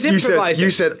 I was improvising.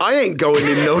 You said, I ain't going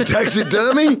in no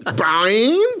taxidermy.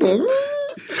 I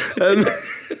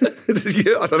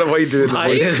don't know why you're doing the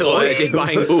I did what I did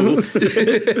buying all.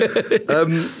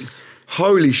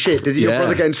 Holy shit! Did your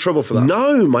brother get into trouble for that?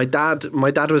 No, my dad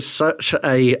was such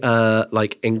a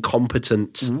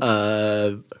incompetent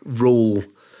rule.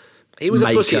 He was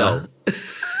maker. a pussy hole.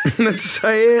 Let's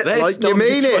say it Let's like you not mean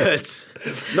miss it. words.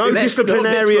 No Let's not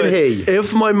disciplinarian miss he.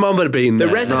 If my mum had been The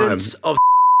there, residents of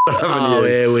oh,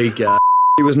 here we go.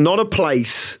 It was not a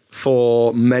place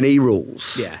for many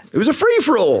rules. Yeah. It was a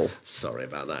free-for-all. Sorry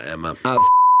about that, Emma.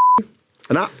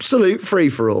 An absolute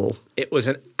free-for-all. it was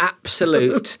an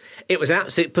absolute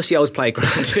pussy hole's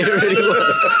playground. It really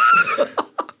was.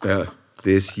 Yeah.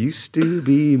 This used to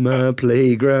be my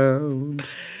playground.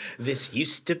 This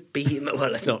used to be.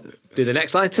 Well, let's not do the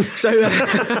next line. So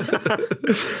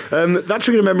That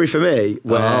triggered a memory for me.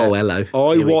 Where Oh, hello.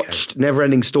 I Here we watched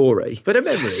Neverending Story. but a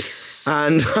memory.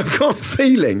 And I've got a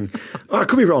feeling, I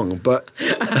could be wrong, but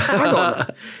hang on.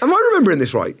 Am I remembering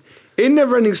this right? In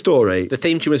Neverending Story, The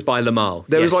theme tune was by Lamal.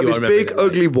 there was Yes, like you this are remembering big, it right.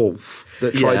 ugly wolf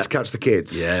that tried Yeah. to catch the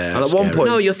kids. Yeah, And at scary. one point,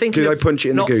 No, you're thinking. do of they punch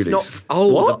it in not, the goolies? Not, oh,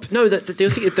 What?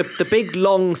 The big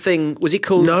long thing. Was he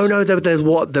called? No, there's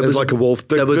what? There There's was like a wolf.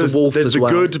 There was a wolf there's as the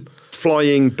well. good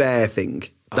flying bear thing.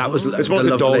 That was It's more the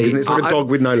like a dog, lovely- isn't it? It's like a dog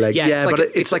with no legs. Yeah, Yeah, it's like but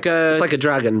a- it's like a- it's like a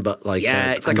dragon, but like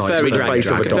Yeah, it's like a nice furry with the dragon. face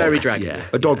of a Like a dog. furry dragon. Yeah.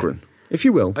 A dogren, if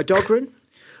you will. A dogren?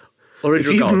 Or a If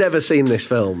you've dog? never seen this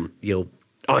film, you'll.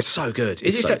 Oh, it's so good.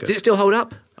 It's so good. Does it still hold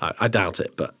up? I doubt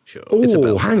it, but sure. Oh, It's a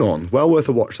belt. hang on. Well worth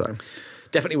a watch, though.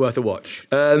 Definitely worth a watch.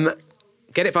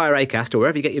 Get it via Acast or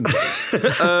wherever you get your movies.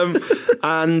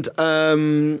 And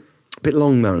a bit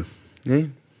long, though. Yeah?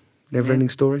 Never-ending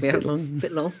story. Yeah. Bit long.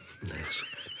 Bit long.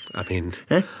 I mean,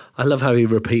 I love how he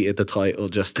repeated the title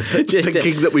just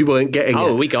thinking to- that we weren't getting it.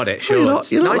 Oh, we got it. Sure. You're not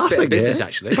It's a nice bit laughing of business, here.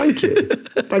 actually. Thank you.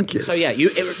 Thank you. So yeah,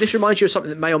 this reminds you of something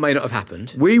that may or may not have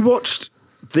happened. We watched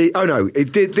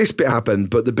it did. This bit happened,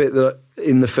 but the bit that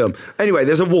in the film. Anyway,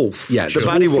 there's a wolf. Yeah, the the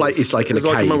baddie wolf, wolf. like, it's like in a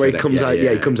There's cave, moment where he isn't it? comes Yeah, out. yeah,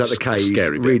 Yeah, he comes out the it's cave.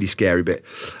 scary bit. Really scary bit.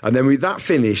 And then that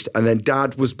finished, and then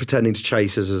Dad was pretending to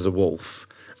chase us as a wolf.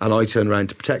 And I turned around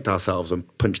to protect ourselves and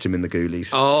punched him in the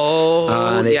ghoulies.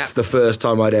 Oh, and yeah. it's the first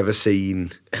time I'd ever seen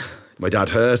my dad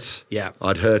hurt. Yeah.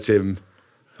 I'd hurt him.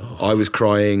 I was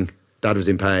crying. Dad was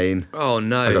in pain. Oh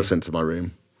no! I got sent to my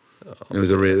room. It was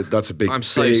that's a big, I'm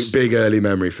so big early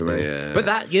memory for me. Yeah. But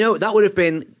that that would have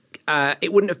been.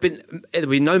 It wouldn't have been. There'd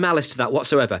be no malice to that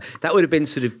whatsoever. That would have been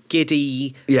sort of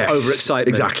giddy, Yes, overexcitement.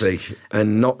 exactly,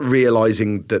 and not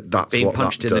realising that's Being what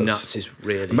punched that in the does. nuts is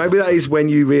really. Maybe that is when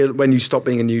you stop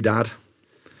being a new dad.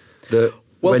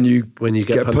 When you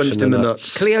get punched in the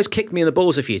nuts. Cleo's kicked me in the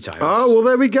balls a few times. Oh well,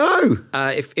 there we go.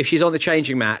 If she's on the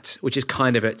changing mat, which is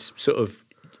kind of at sort of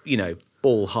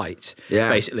ball height,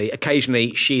 basically. Occasionally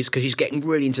because she's getting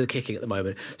really into the kicking at the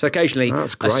moment. So occasionally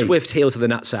That's a great. swift heel to the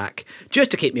nutsack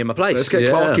just to keep me in my place. Let's get Yeah,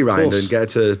 Clarky of round course. and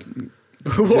get her to do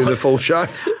the full show.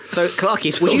 So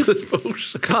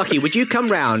Clarky, would you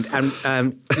come round and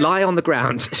lie on the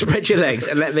ground, spread your legs,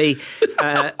 and let me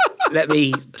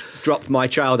drop my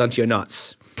child onto your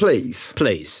nuts, Please,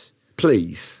 please?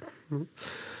 please.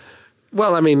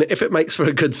 Well, I mean, if it makes for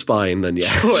a good spine, then yeah.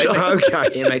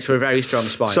 Okay. It makes for a very strong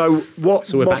spine. So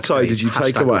what we're motto backstage. did you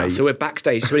take Hashtag away? So we're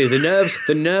backstage. So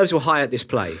the nerves were high at this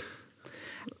play.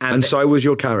 And so was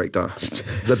your character,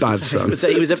 the bad son. So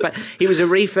he was a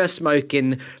reefer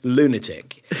smoking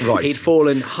lunatic. Right. He'd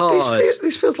fallen hard.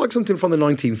 This feels like something from the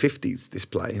 1950s. This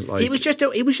play. Like, He was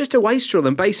just a wastrel,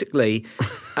 and basically,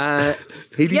 he had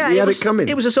it coming.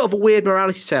 It was a sort of a weird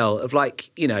morality tale of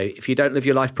like, you know, if you don't live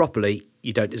your life properly,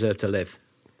 you don't deserve to live.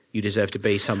 You deserve to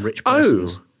be some rich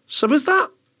person's. Oh, so was that?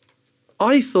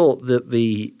 I thought that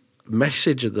the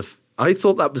message of I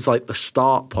thought that was like the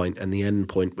start point, and the end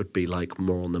point would be like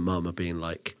more on the mama being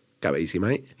like, "Go easy,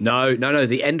 mate." No.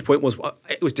 The end point was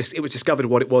it was discovered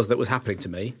what it was that was happening to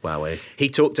me. Wowee. He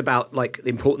talked about like the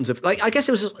importance of like I guess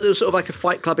it was sort of like a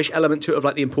Fight Clubbish element to it of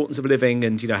like the importance of living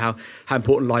and you know how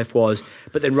important life was.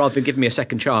 But then rather than giving me a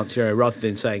second chance, you know, rather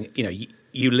than saying you know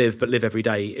you live but live every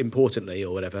day importantly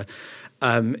or whatever,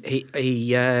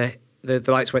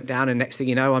 the lights went down, and next thing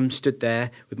you know, I'm stood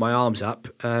there with my arms up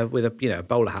with a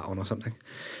bowler hat on or something.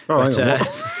 Oh, but, hang on,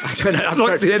 I don't know. It's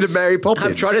like the end of Mary Poppins.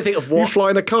 I'm trying to think of what. You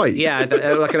flying a kite? Yeah,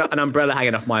 like an umbrella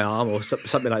hanging off my arm or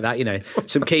something like that. You know,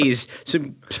 some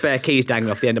spare keys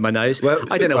dangling off the end of my nose. Well,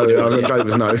 I don't know what it was. Joke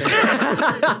was nose.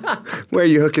 Where are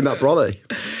you hooking that brolly?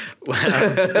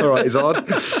 All right, Izzard.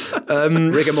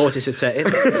 Rigor mortis had set in.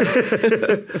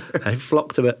 They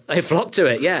flocked to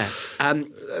it. Yeah.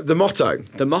 The motto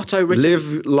written,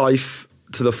 live life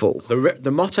to the full.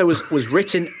 The motto was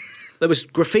written. There was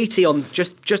graffiti on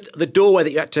just the doorway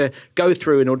that you had to go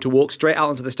through in order to walk straight out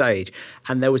onto the stage,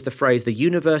 and there was the phrase "The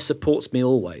universe supports me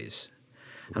always,"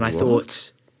 and I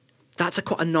thought that's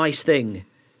quite a nice thing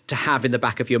to have in the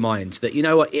back of your mind. That you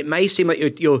know what, it may seem like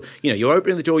you're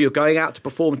opening the door, you're going out to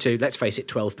perform to, let's face it,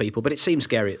 12 people, but it seems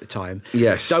scary at the time.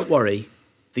 Yes. Don't worry,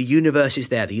 the universe is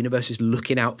there. The universe is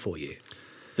looking out for you.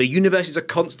 The universe is a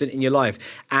constant in your life.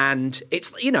 And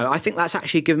it's, you know, I think that's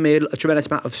actually given me a tremendous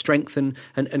amount of strength and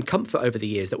comfort over the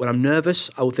years, that when I'm nervous,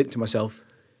 I will think to myself,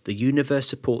 the universe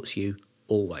supports you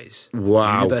always.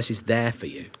 Wow. The universe is there for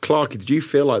you. Clarky, did you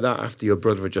feel like that after your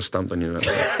brother had just stamped on your nose?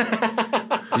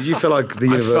 Did you feel like the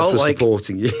universe was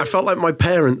supporting you? I felt like my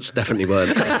parents definitely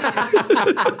weren't.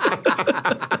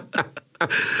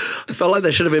 I felt like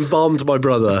they should have embalmed my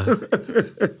brother.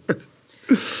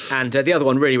 And the other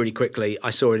one, really, really quickly, I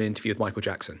saw an interview with Michael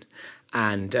Jackson,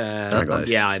 and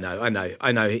yeah,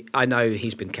 I know,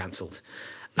 he's been cancelled,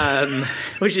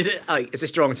 which is it's a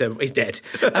strong term. He's dead.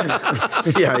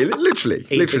 Yeah,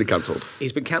 literally cancelled.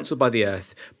 He's been cancelled by the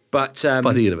Earth, but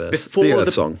by the universe. Before the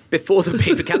Earth song. Before the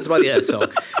he's been cancelled by the Earth song.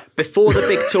 Before the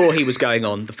big tour he was going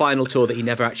on, the final tour that he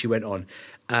never actually went on.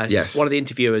 Yes. One of the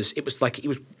interviewers, it was like he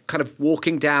was kind of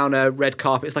walking down a red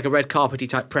carpet. It's like a red carpety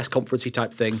type press conferencey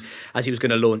type thing, as he was going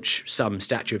to launch some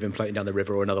statue of him floating down the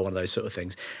river or another one of those sort of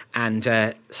things. And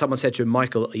someone said to him,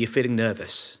 "Michael, are you feeling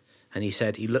nervous?" And he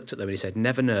looked at them and he said,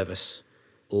 "Never nervous,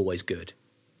 always good."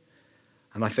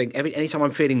 And I think anytime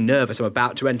I'm feeling nervous, I'm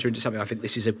about to enter into something, I think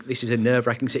this is a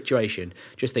nerve-wracking situation.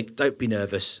 Just think, don't be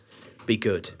nervous, be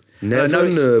good. Never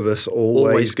nervous,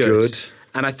 always good.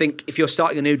 And I think if you're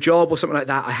starting a new job or something like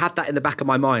that, I have that in the back of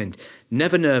my mind.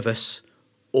 Never nervous,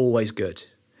 always good.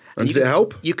 And does it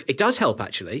help? It does help,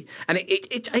 actually. And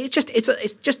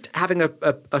it's just having a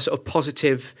sort of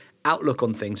positive outlook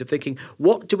on things, of thinking,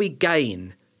 what do we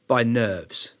gain by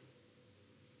nerves?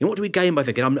 You know, what do we gain by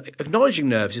thinking? Acknowledging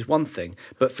nerves is one thing,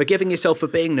 but forgiving yourself for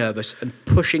being nervous and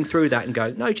pushing through that and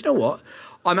going, no, do you know what?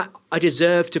 I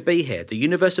deserve to be here. The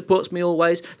universe supports me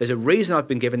always. There's a reason I've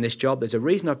been given this job. There's a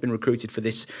reason I've been recruited for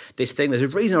this thing. There's a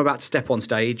reason I'm about to step on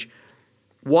stage.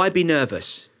 Why be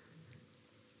nervous?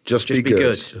 Just be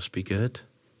good. Just be good.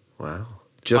 Wow.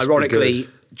 Ironically,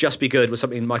 just be good was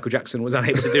something Michael Jackson was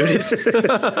unable to do in his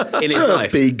life.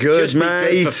 Just be good,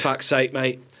 mate. Be good, for fuck's sake,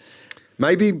 mate.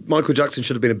 Maybe Michael Jackson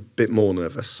should have been a bit more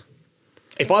nervous.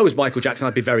 If I was Michael Jackson,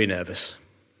 I'd be very nervous.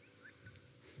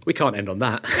 We can't end on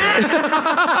that.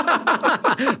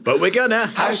 But we're gonna.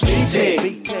 House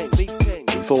meeting.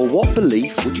 For what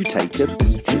belief would you take a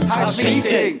beating? House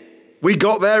meeting. We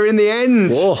got there in the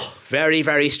end. Whoa. Very,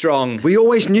 very strong. We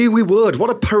always knew we would. What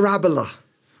a parabola.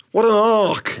 What an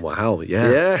arc. Wow, yeah.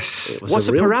 Yes. What's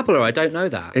a parabola? I don't know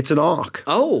that. It's an arc.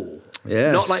 Oh.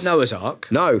 Yes. Not like Noah's Ark.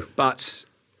 No. But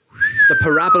the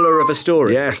parabola of a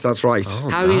story. Yes, that's right. Oh,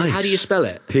 how do you spell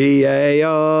it? Parabola.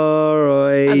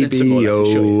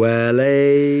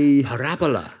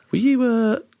 Parabola. Were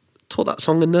you taught that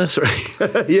song in nursery?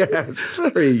 Yeah,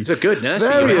 it's a good nursery.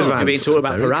 Very advanced. You've been taught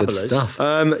about Very parabolas. good stuff.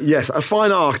 Yes, a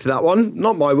fine arc to that one.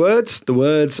 Not my words, the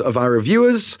words of our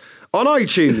reviewers On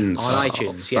iTunes. On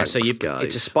iTunes, yeah. So thanks, you've guys.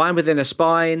 it's a spine within a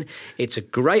spine. It's a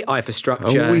great eye for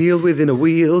structure. A wheel within a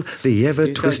wheel, the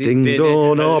ever-twisting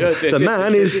doorknob. The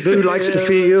man is who likes to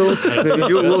feel.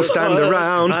 You will stand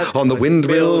around on the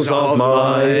windmills of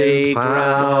my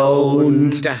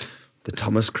pound. The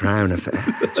Thomas Crown Affair.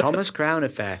 The Thomas Crown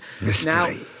Affair.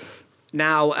 Mystery.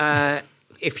 Now,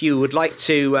 if you would like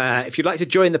to,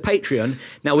 join the Patreon,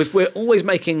 now we're always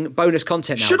making bonus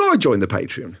content now. Should I join the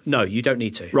Patreon? No, you don't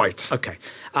need to. Right. Okay.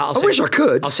 I wish I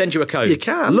could. I'll send you a code. You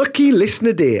can. Lucky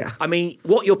listener dear. I mean,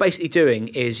 what you're basically doing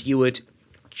is you would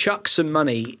chuck some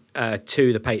money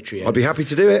to the Patreon. I'd be happy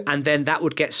to do it. And then that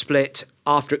would get split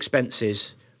after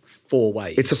expenses 4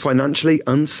 ways. It's a financially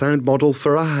unsound model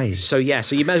for eyes. So you may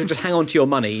as well just hang on to your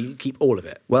money, keep all of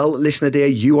it. Well, listener dear,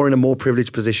 you are in a more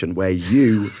privileged position where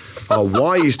you are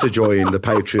wise to join the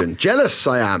Patreon. Jealous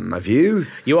I am of you.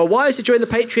 You are wise to join the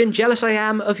Patreon. Jealous I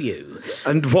am of you.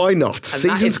 And why not? And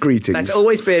Season's greetings. That's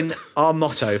always been our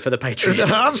motto for the Patreon.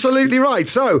 Absolutely right.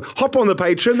 So hop on the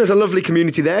Patreon. There's a lovely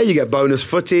community there. You get bonus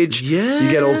footage. Yeah.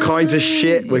 You get all kinds of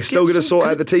shit. We're still going to sort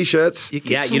out the T-shirts.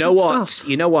 Yeah, you know what?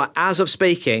 You know what? As of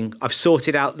speaking, I've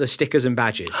sorted out the stickers and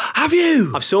badges. Have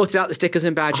you? I've sorted out the stickers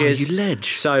and badges. Oh, you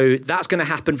ledge. So that's going to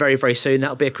happen very, very soon.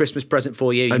 That'll be a Christmas present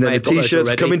for you. And then the T-shirts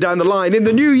are coming down the line in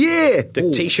the new year. The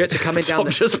T-shirts are coming down.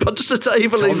 Tom just punched the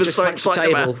table. Tom He was just so punched the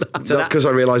excited table. about that. So That's because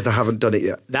I realised I haven't done it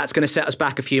yet. That's going to set us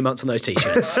back a few months on those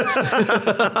T-shirts.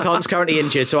 Tom's currently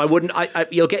injured, so I wouldn't.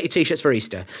 You'll get your T-shirts for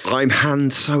Easter. I'm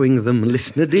hand sewing them,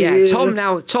 listener dear.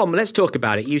 Yeah, Tom, let's talk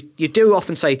about it. You do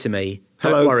often say to me,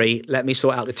 "Don't Hello. worry, let me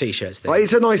sort out the T-shirts thing."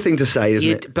 It's a nice thing to say, isn't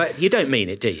it? But you don't mean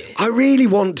it, do you? I really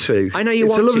want to. I know you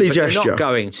it's want a lovely to, but gesture. you're not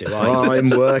going to. Are you? I'm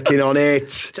working on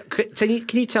it. Can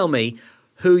you tell me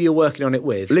who you're working on it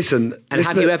with? Listen, and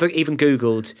have you ever even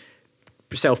Googled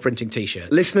self-printing T-shirts?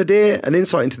 Listener dear, an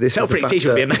insight into this. Self-printing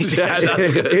T-shirt would be amazing.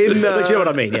 But you know what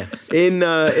I mean, yeah. In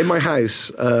my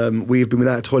house, we've been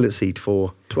without a toilet seat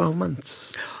for 12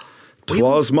 months.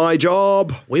 'Twas my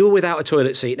job. We were without a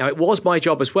toilet seat. Now, it was my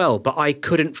job as well, but I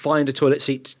couldn't find a toilet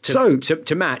seat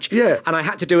to match. Yeah. And I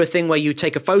had to do a thing where you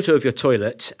take a photo of your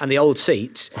toilet and the old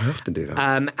seat. I often do that.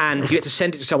 And you had to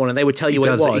send it to someone and they would tell you what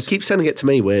it was. He keeps sending it to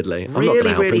me, weirdly. I'm not Really, gonna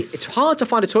help him. it's hard to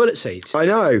find a toilet seat. I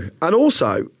know. And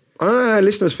also, I don't know how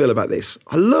listeners feel about this.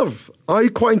 I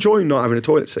quite enjoy not having a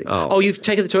toilet seat. Oh, you've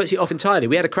taken the toilet seat off entirely.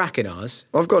 We had a crack in ours.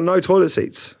 I've got no toilet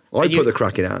seats. I And put the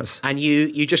crack in ours. And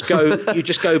you just go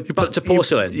butt to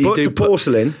porcelain. Butt to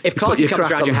porcelain. If Clarky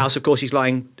comes around your house, of course he's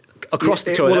lying across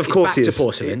the toilet. Well, of course he's he back is. to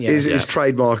porcelain. Yeah. His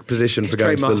trademark position His for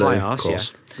going to the trademark loo, high of arse,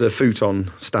 course. yeah. The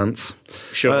futon stance.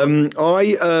 Sure.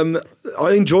 I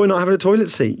enjoy not having a toilet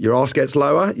seat. Your arse gets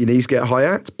lower, your knees get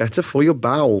higher. It's better for your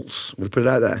bowels. I'm going to put it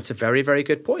out there. That's a very, very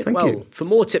good point. Thank you. For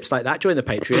more tips like that, join the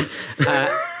Patreon.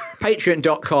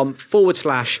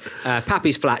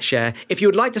 Patreon.com/Pappy's Flat Share. If you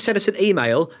would like to send us an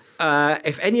email,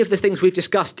 if any of the things we've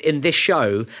discussed in this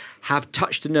show have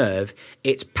touched a nerve,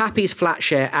 it's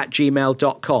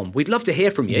pappysflatshare@gmail.com. We'd love to hear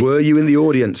from you. Were you in the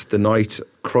audience the night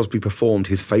Crosby performed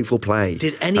his fateful play?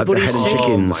 Did at the anybody Hen and see it?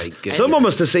 Chickens? Oh my goodness. Someone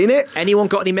must have seen it. Anyone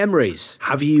got any memories?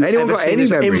 Have you Anyone ever got seen any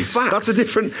this? memories? In fact, That's a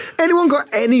different. Anyone got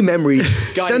any memories?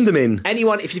 Guys, Send them in.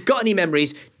 Anyone, if you've got any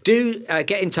memories, do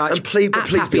get in touch. And please, at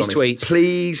please be Pappy's honest. tweet.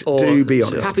 Please or do be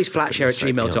honest.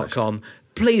 pappysflatshare@gmail.com.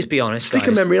 Please be honest. Stick a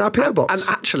guys. memory in our PO box. And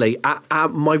actually, at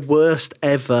my worst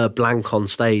ever blank on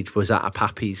stage was at a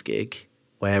Pappy's gig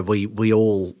where we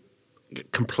all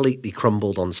completely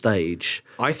crumbled on stage.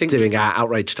 I think doing our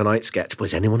Outrage Tonight sketch.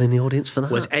 Was anyone in the audience for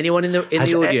that? Was anyone in the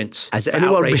audience has for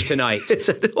anyone Outrage been- Tonight? Has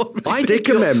anyone been- Stick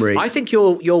a memory. I think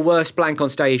your worst blank on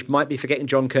stage might be forgetting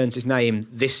John Kearns' name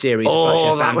this series. of Flat Share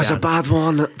Oh, Stand that was a Down. bad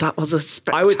one. That was a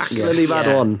I would spectacularly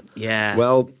bad one. Yeah.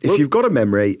 Well, if you've got a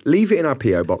memory, leave it in our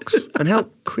PO box and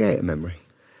help create a memory.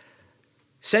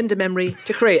 Send a memory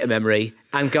to create a memory,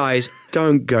 and guys,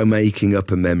 Don't go making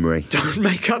up a memory. don't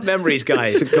make up memories,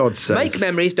 guys. For God's sake. Make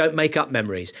memories, don't make up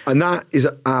memories. And that is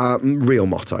our real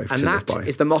motto And to live that by.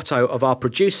 is the motto of our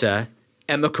producer,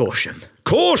 Emma Corsham.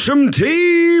 Corsham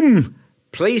team!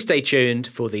 Please stay tuned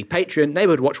for the Patreon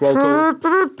Neighbourhood Watch roll call.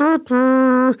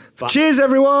 Cheers,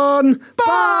 everyone!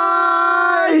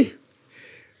 Bye!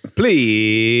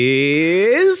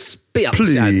 Please be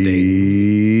upstanding.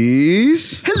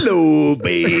 Please. Hello,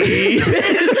 baby.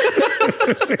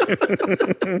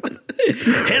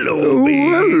 Hello, baby.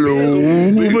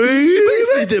 Hello, baby. This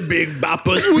is the Big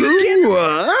Bappers Weekend.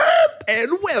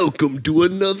 And welcome to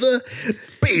another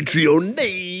Patreon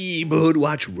Neighborhood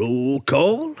Watch roll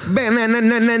call.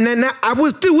 I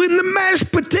was doing the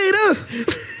mashed potato.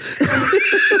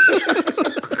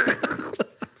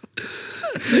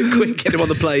 Quick, get him him on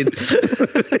the plane.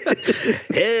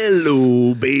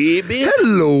 Hello, baby.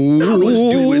 Hello, I was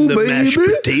doing the mashed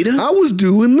potato. I was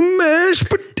doing the mashed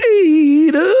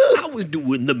potato. I was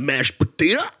doing the mashed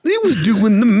potato. He was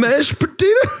doing the mashed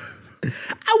potato.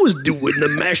 I was doing the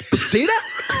mashed potato.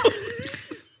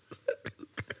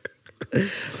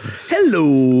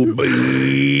 Hello,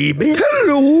 baby.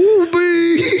 Hello,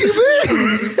 baby.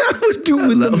 I was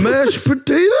doing the mashed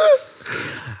potato,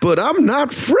 but I'm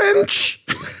not French.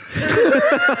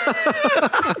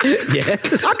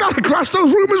 Yes. I gotta cross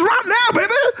those rumors right now,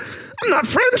 baby. I'm not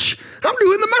French. I'm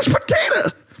doing the mashed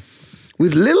potato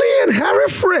with Lily and Harry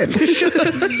French.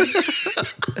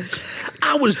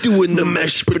 I was doing the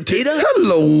mashed potato.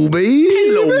 Hello, baby.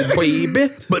 Hello, baby.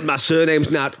 But my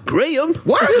surname's not Graham.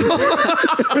 What? I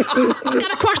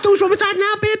gotta cross those rumors right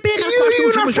now, baby.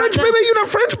 You're not French, baby. You're not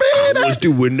French, baby. I was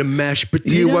doing the mashed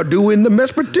potato. You are doing the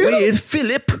mashed potato with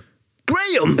Philip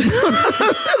Graham.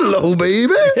 Hello,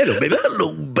 baby. Hello, baby.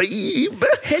 Hello, baby.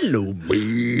 Hello,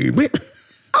 baby.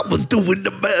 I was doing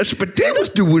the mashed potato. I was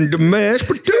doing the mashed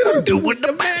potato. I'm doing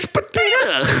the mashed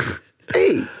potato.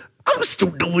 Hey, I'm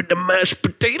still doing the mashed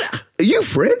potato. Are you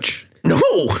French? No.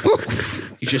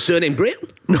 Is your surname Graham?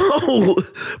 No.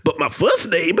 But my first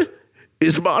name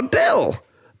is Mardell.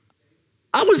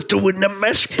 I was doing the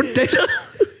mashed potato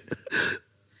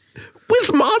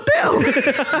with Mardell.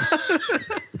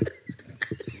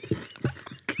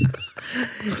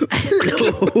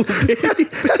 Hello, baby.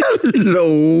 Hello,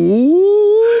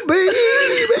 baby.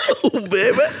 Hello,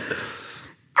 baby.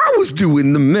 I was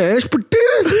doing the mashed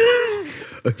potato.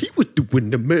 He was doing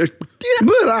the mashed potato.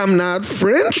 But I'm not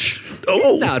French.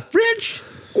 Oh, not French.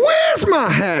 Where's my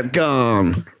hat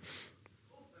gone?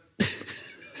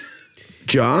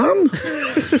 John?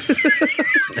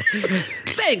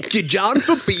 Thank you, John,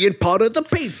 for being part of the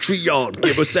Patreon.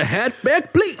 Give us the hat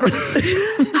back, please.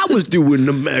 I was doing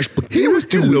the mashed potato. He was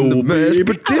doing the mashed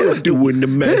potato. I was doing the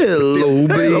mashed Hello,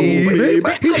 baby.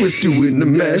 He was doing the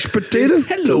mashed potato.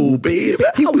 Hello, baby.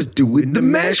 He was doing the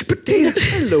mashed potato.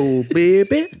 Hello,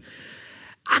 baby.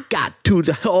 I got to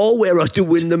the hall where I was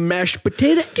doing the mashed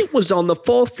potato. It was on the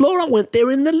 4th floor. I went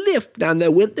there in the lift. Down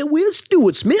there went there with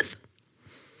Stuart Smith.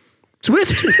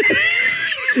 Swift.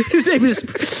 His name is.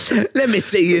 Let me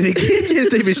say it again.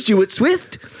 His name is Stuart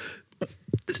Swift.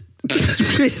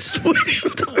 Swift.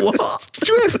 What?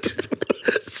 Swift.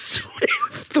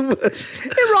 Swift.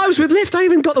 It rhymes with lift. I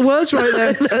even got the words right there.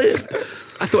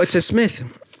 I thought it said Smith.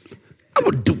 I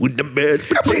was doing the mashed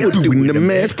potato. I was doing the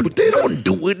mashed potato. I was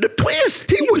doing the twist.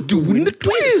 He was doing the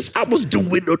twist. I was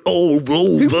doing it all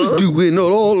over. He was doing it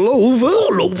all over.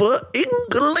 All over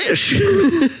English.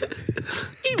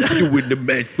 He was doing the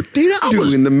mashed potato.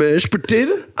 Doing the mashed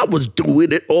potato. I was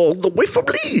doing it all the way from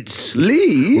Leeds.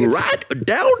 Leeds? Right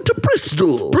down to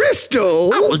Bristol.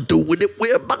 Bristol? I was doing it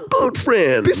with my good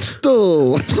friend.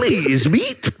 Pistol. Please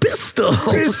meet Pistol.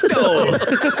 Pistol.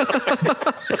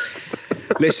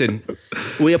 Listen,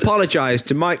 we apologise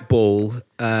to Mike Ball.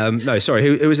 Who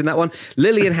was in that one?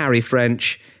 Lily and Harry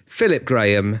French, Philip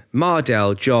Graham,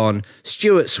 Mardell, John,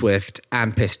 Stuart Swift,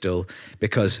 and Pistol,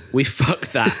 because we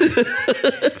fucked that.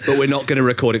 But we're not going to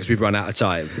record it because we've run out of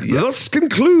time. Thus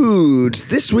concludes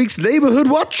this week's Neighbourhood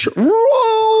Watch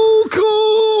Roll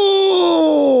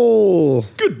Call.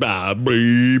 Goodbye,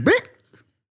 baby.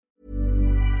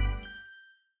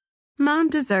 Mom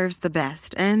deserves the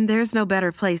best, and there's no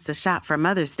better place to shop for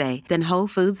Mother's Day than Whole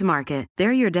Foods Market.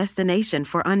 They're your destination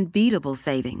for unbeatable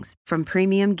savings, from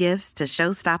premium gifts to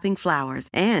show-stopping flowers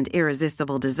and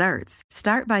irresistible desserts.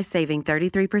 Start by saving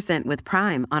 33% with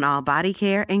Prime on all body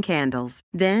care and candles.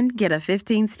 Then get a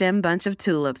 15-stem bunch of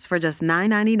tulips for just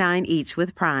 $9.99 each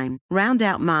with Prime. Round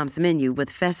out Mom's menu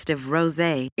with festive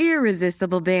rosé,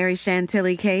 irresistible berry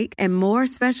chantilly cake, and more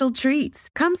special treats.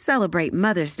 Come celebrate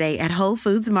Mother's Day at Whole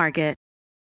Foods Market.